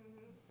gospel.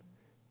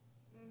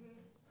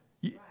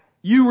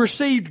 You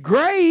received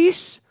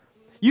grace.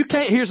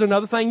 Here's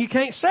another thing you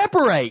can't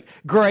separate.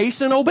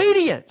 Grace and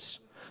obedience.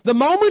 The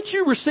moment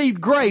you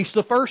received grace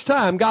the first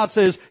time, God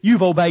says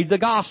you've obeyed the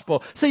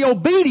gospel. See,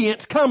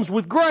 obedience comes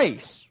with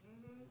grace.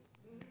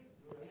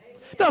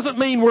 Doesn't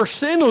mean we're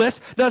sinless,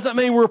 doesn't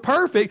mean we're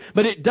perfect,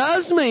 but it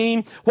does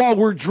mean while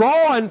we're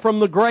drawing from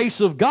the grace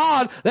of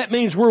God, that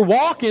means we're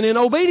walking in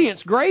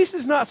obedience. Grace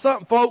is not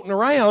something floating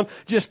around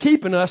just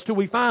keeping us till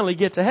we finally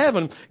get to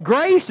heaven.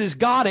 Grace is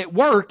God at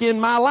work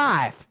in my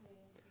life.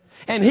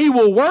 And He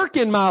will work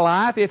in my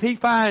life if He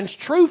finds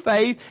true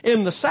faith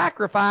in the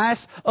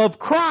sacrifice of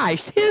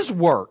Christ, His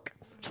work.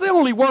 It's the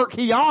only work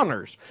He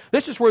honors.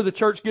 This is where the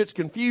church gets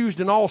confused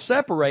and all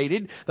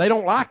separated. They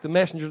don't like the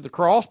messenger of the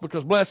cross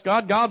because, bless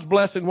God, God's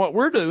blessing what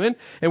we're doing,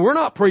 and we're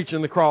not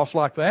preaching the cross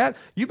like that.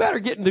 You better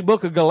get in the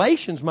book of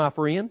Galatians, my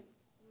friend.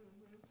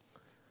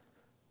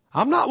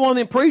 I'm not one of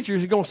them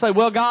preachers who's going to say,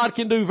 well, God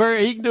can do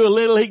He can do a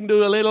little, He can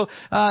do a little,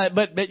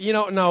 but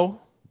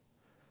no.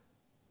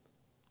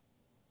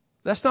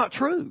 That's not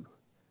true.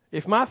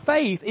 If my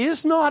faith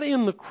is not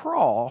in the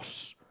cross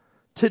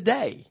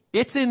today,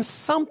 it's in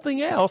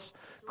something else,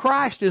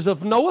 Christ is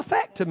of no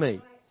effect to me.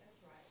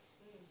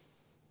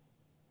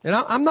 And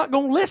I'm not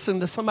going to listen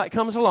to somebody that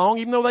comes along,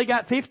 even though they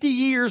got 50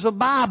 years of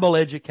Bible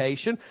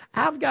education.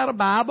 I've got a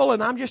Bible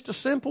and I'm just a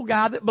simple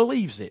guy that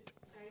believes it.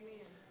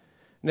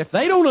 And if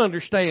they don't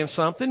understand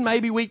something,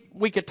 maybe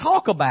we could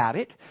talk about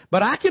it,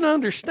 but I can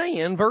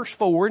understand verse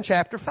 4 in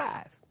chapter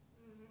 5.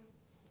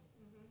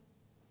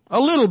 A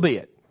little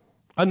bit.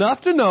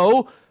 Enough to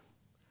know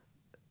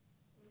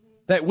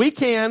that we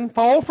can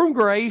fall from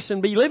grace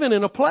and be living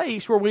in a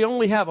place where we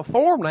only have a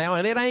form now,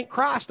 and it ain't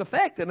Christ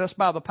affecting us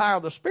by the power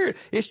of the Spirit.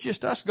 It's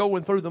just us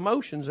going through the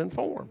motions in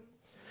form.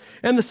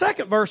 And the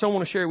second verse I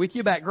want to share with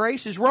you about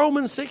grace is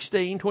Romans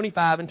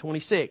 16:25 and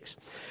 26.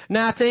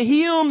 Now to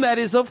Him that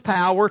is of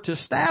power to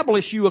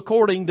establish you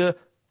according to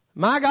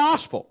my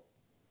gospel,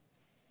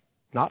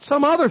 not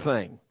some other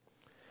thing,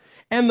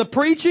 and the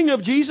preaching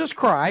of Jesus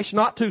Christ,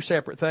 not two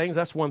separate things,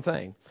 that's one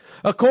thing,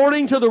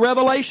 according to the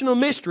revelation of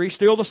mystery,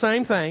 still the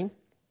same thing,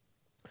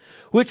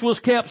 which was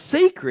kept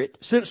secret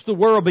since the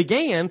world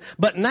began,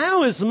 but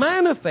now is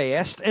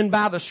manifest, and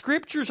by the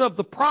scriptures of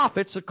the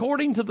prophets,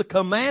 according to the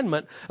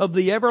commandment of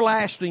the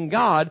everlasting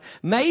God,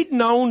 made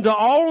known to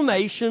all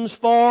nations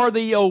for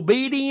the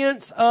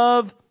obedience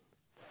of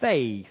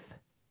faith.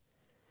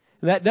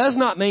 That does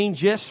not mean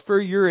just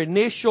for your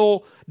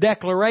initial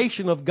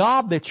declaration of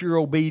God that you're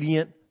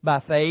obedient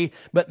by faith,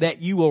 but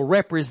that you will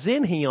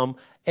represent Him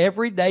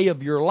every day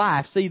of your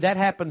life. See, that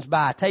happens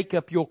by take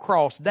up your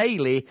cross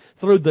daily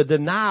through the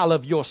denial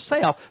of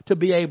yourself to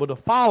be able to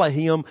follow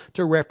Him,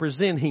 to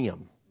represent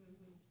Him.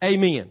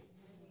 Amen.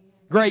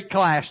 Great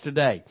class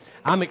today.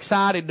 I'm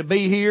excited to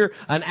be here.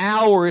 An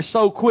hour is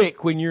so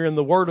quick when you're in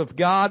the Word of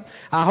God.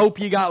 I hope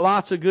you got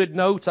lots of good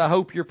notes. I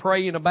hope you're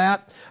praying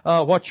about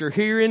what you're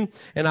hearing.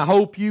 And I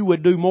hope you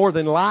would do more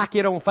than like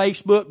it on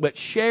Facebook, but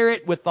share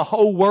it with the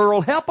whole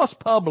world. Help us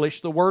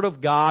publish the Word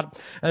of God.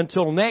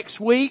 Until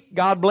next week,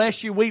 God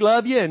bless you. We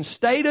love you. And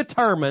stay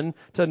determined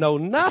to know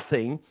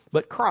nothing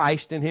but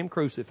Christ and Him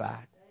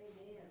crucified.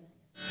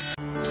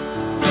 Amen.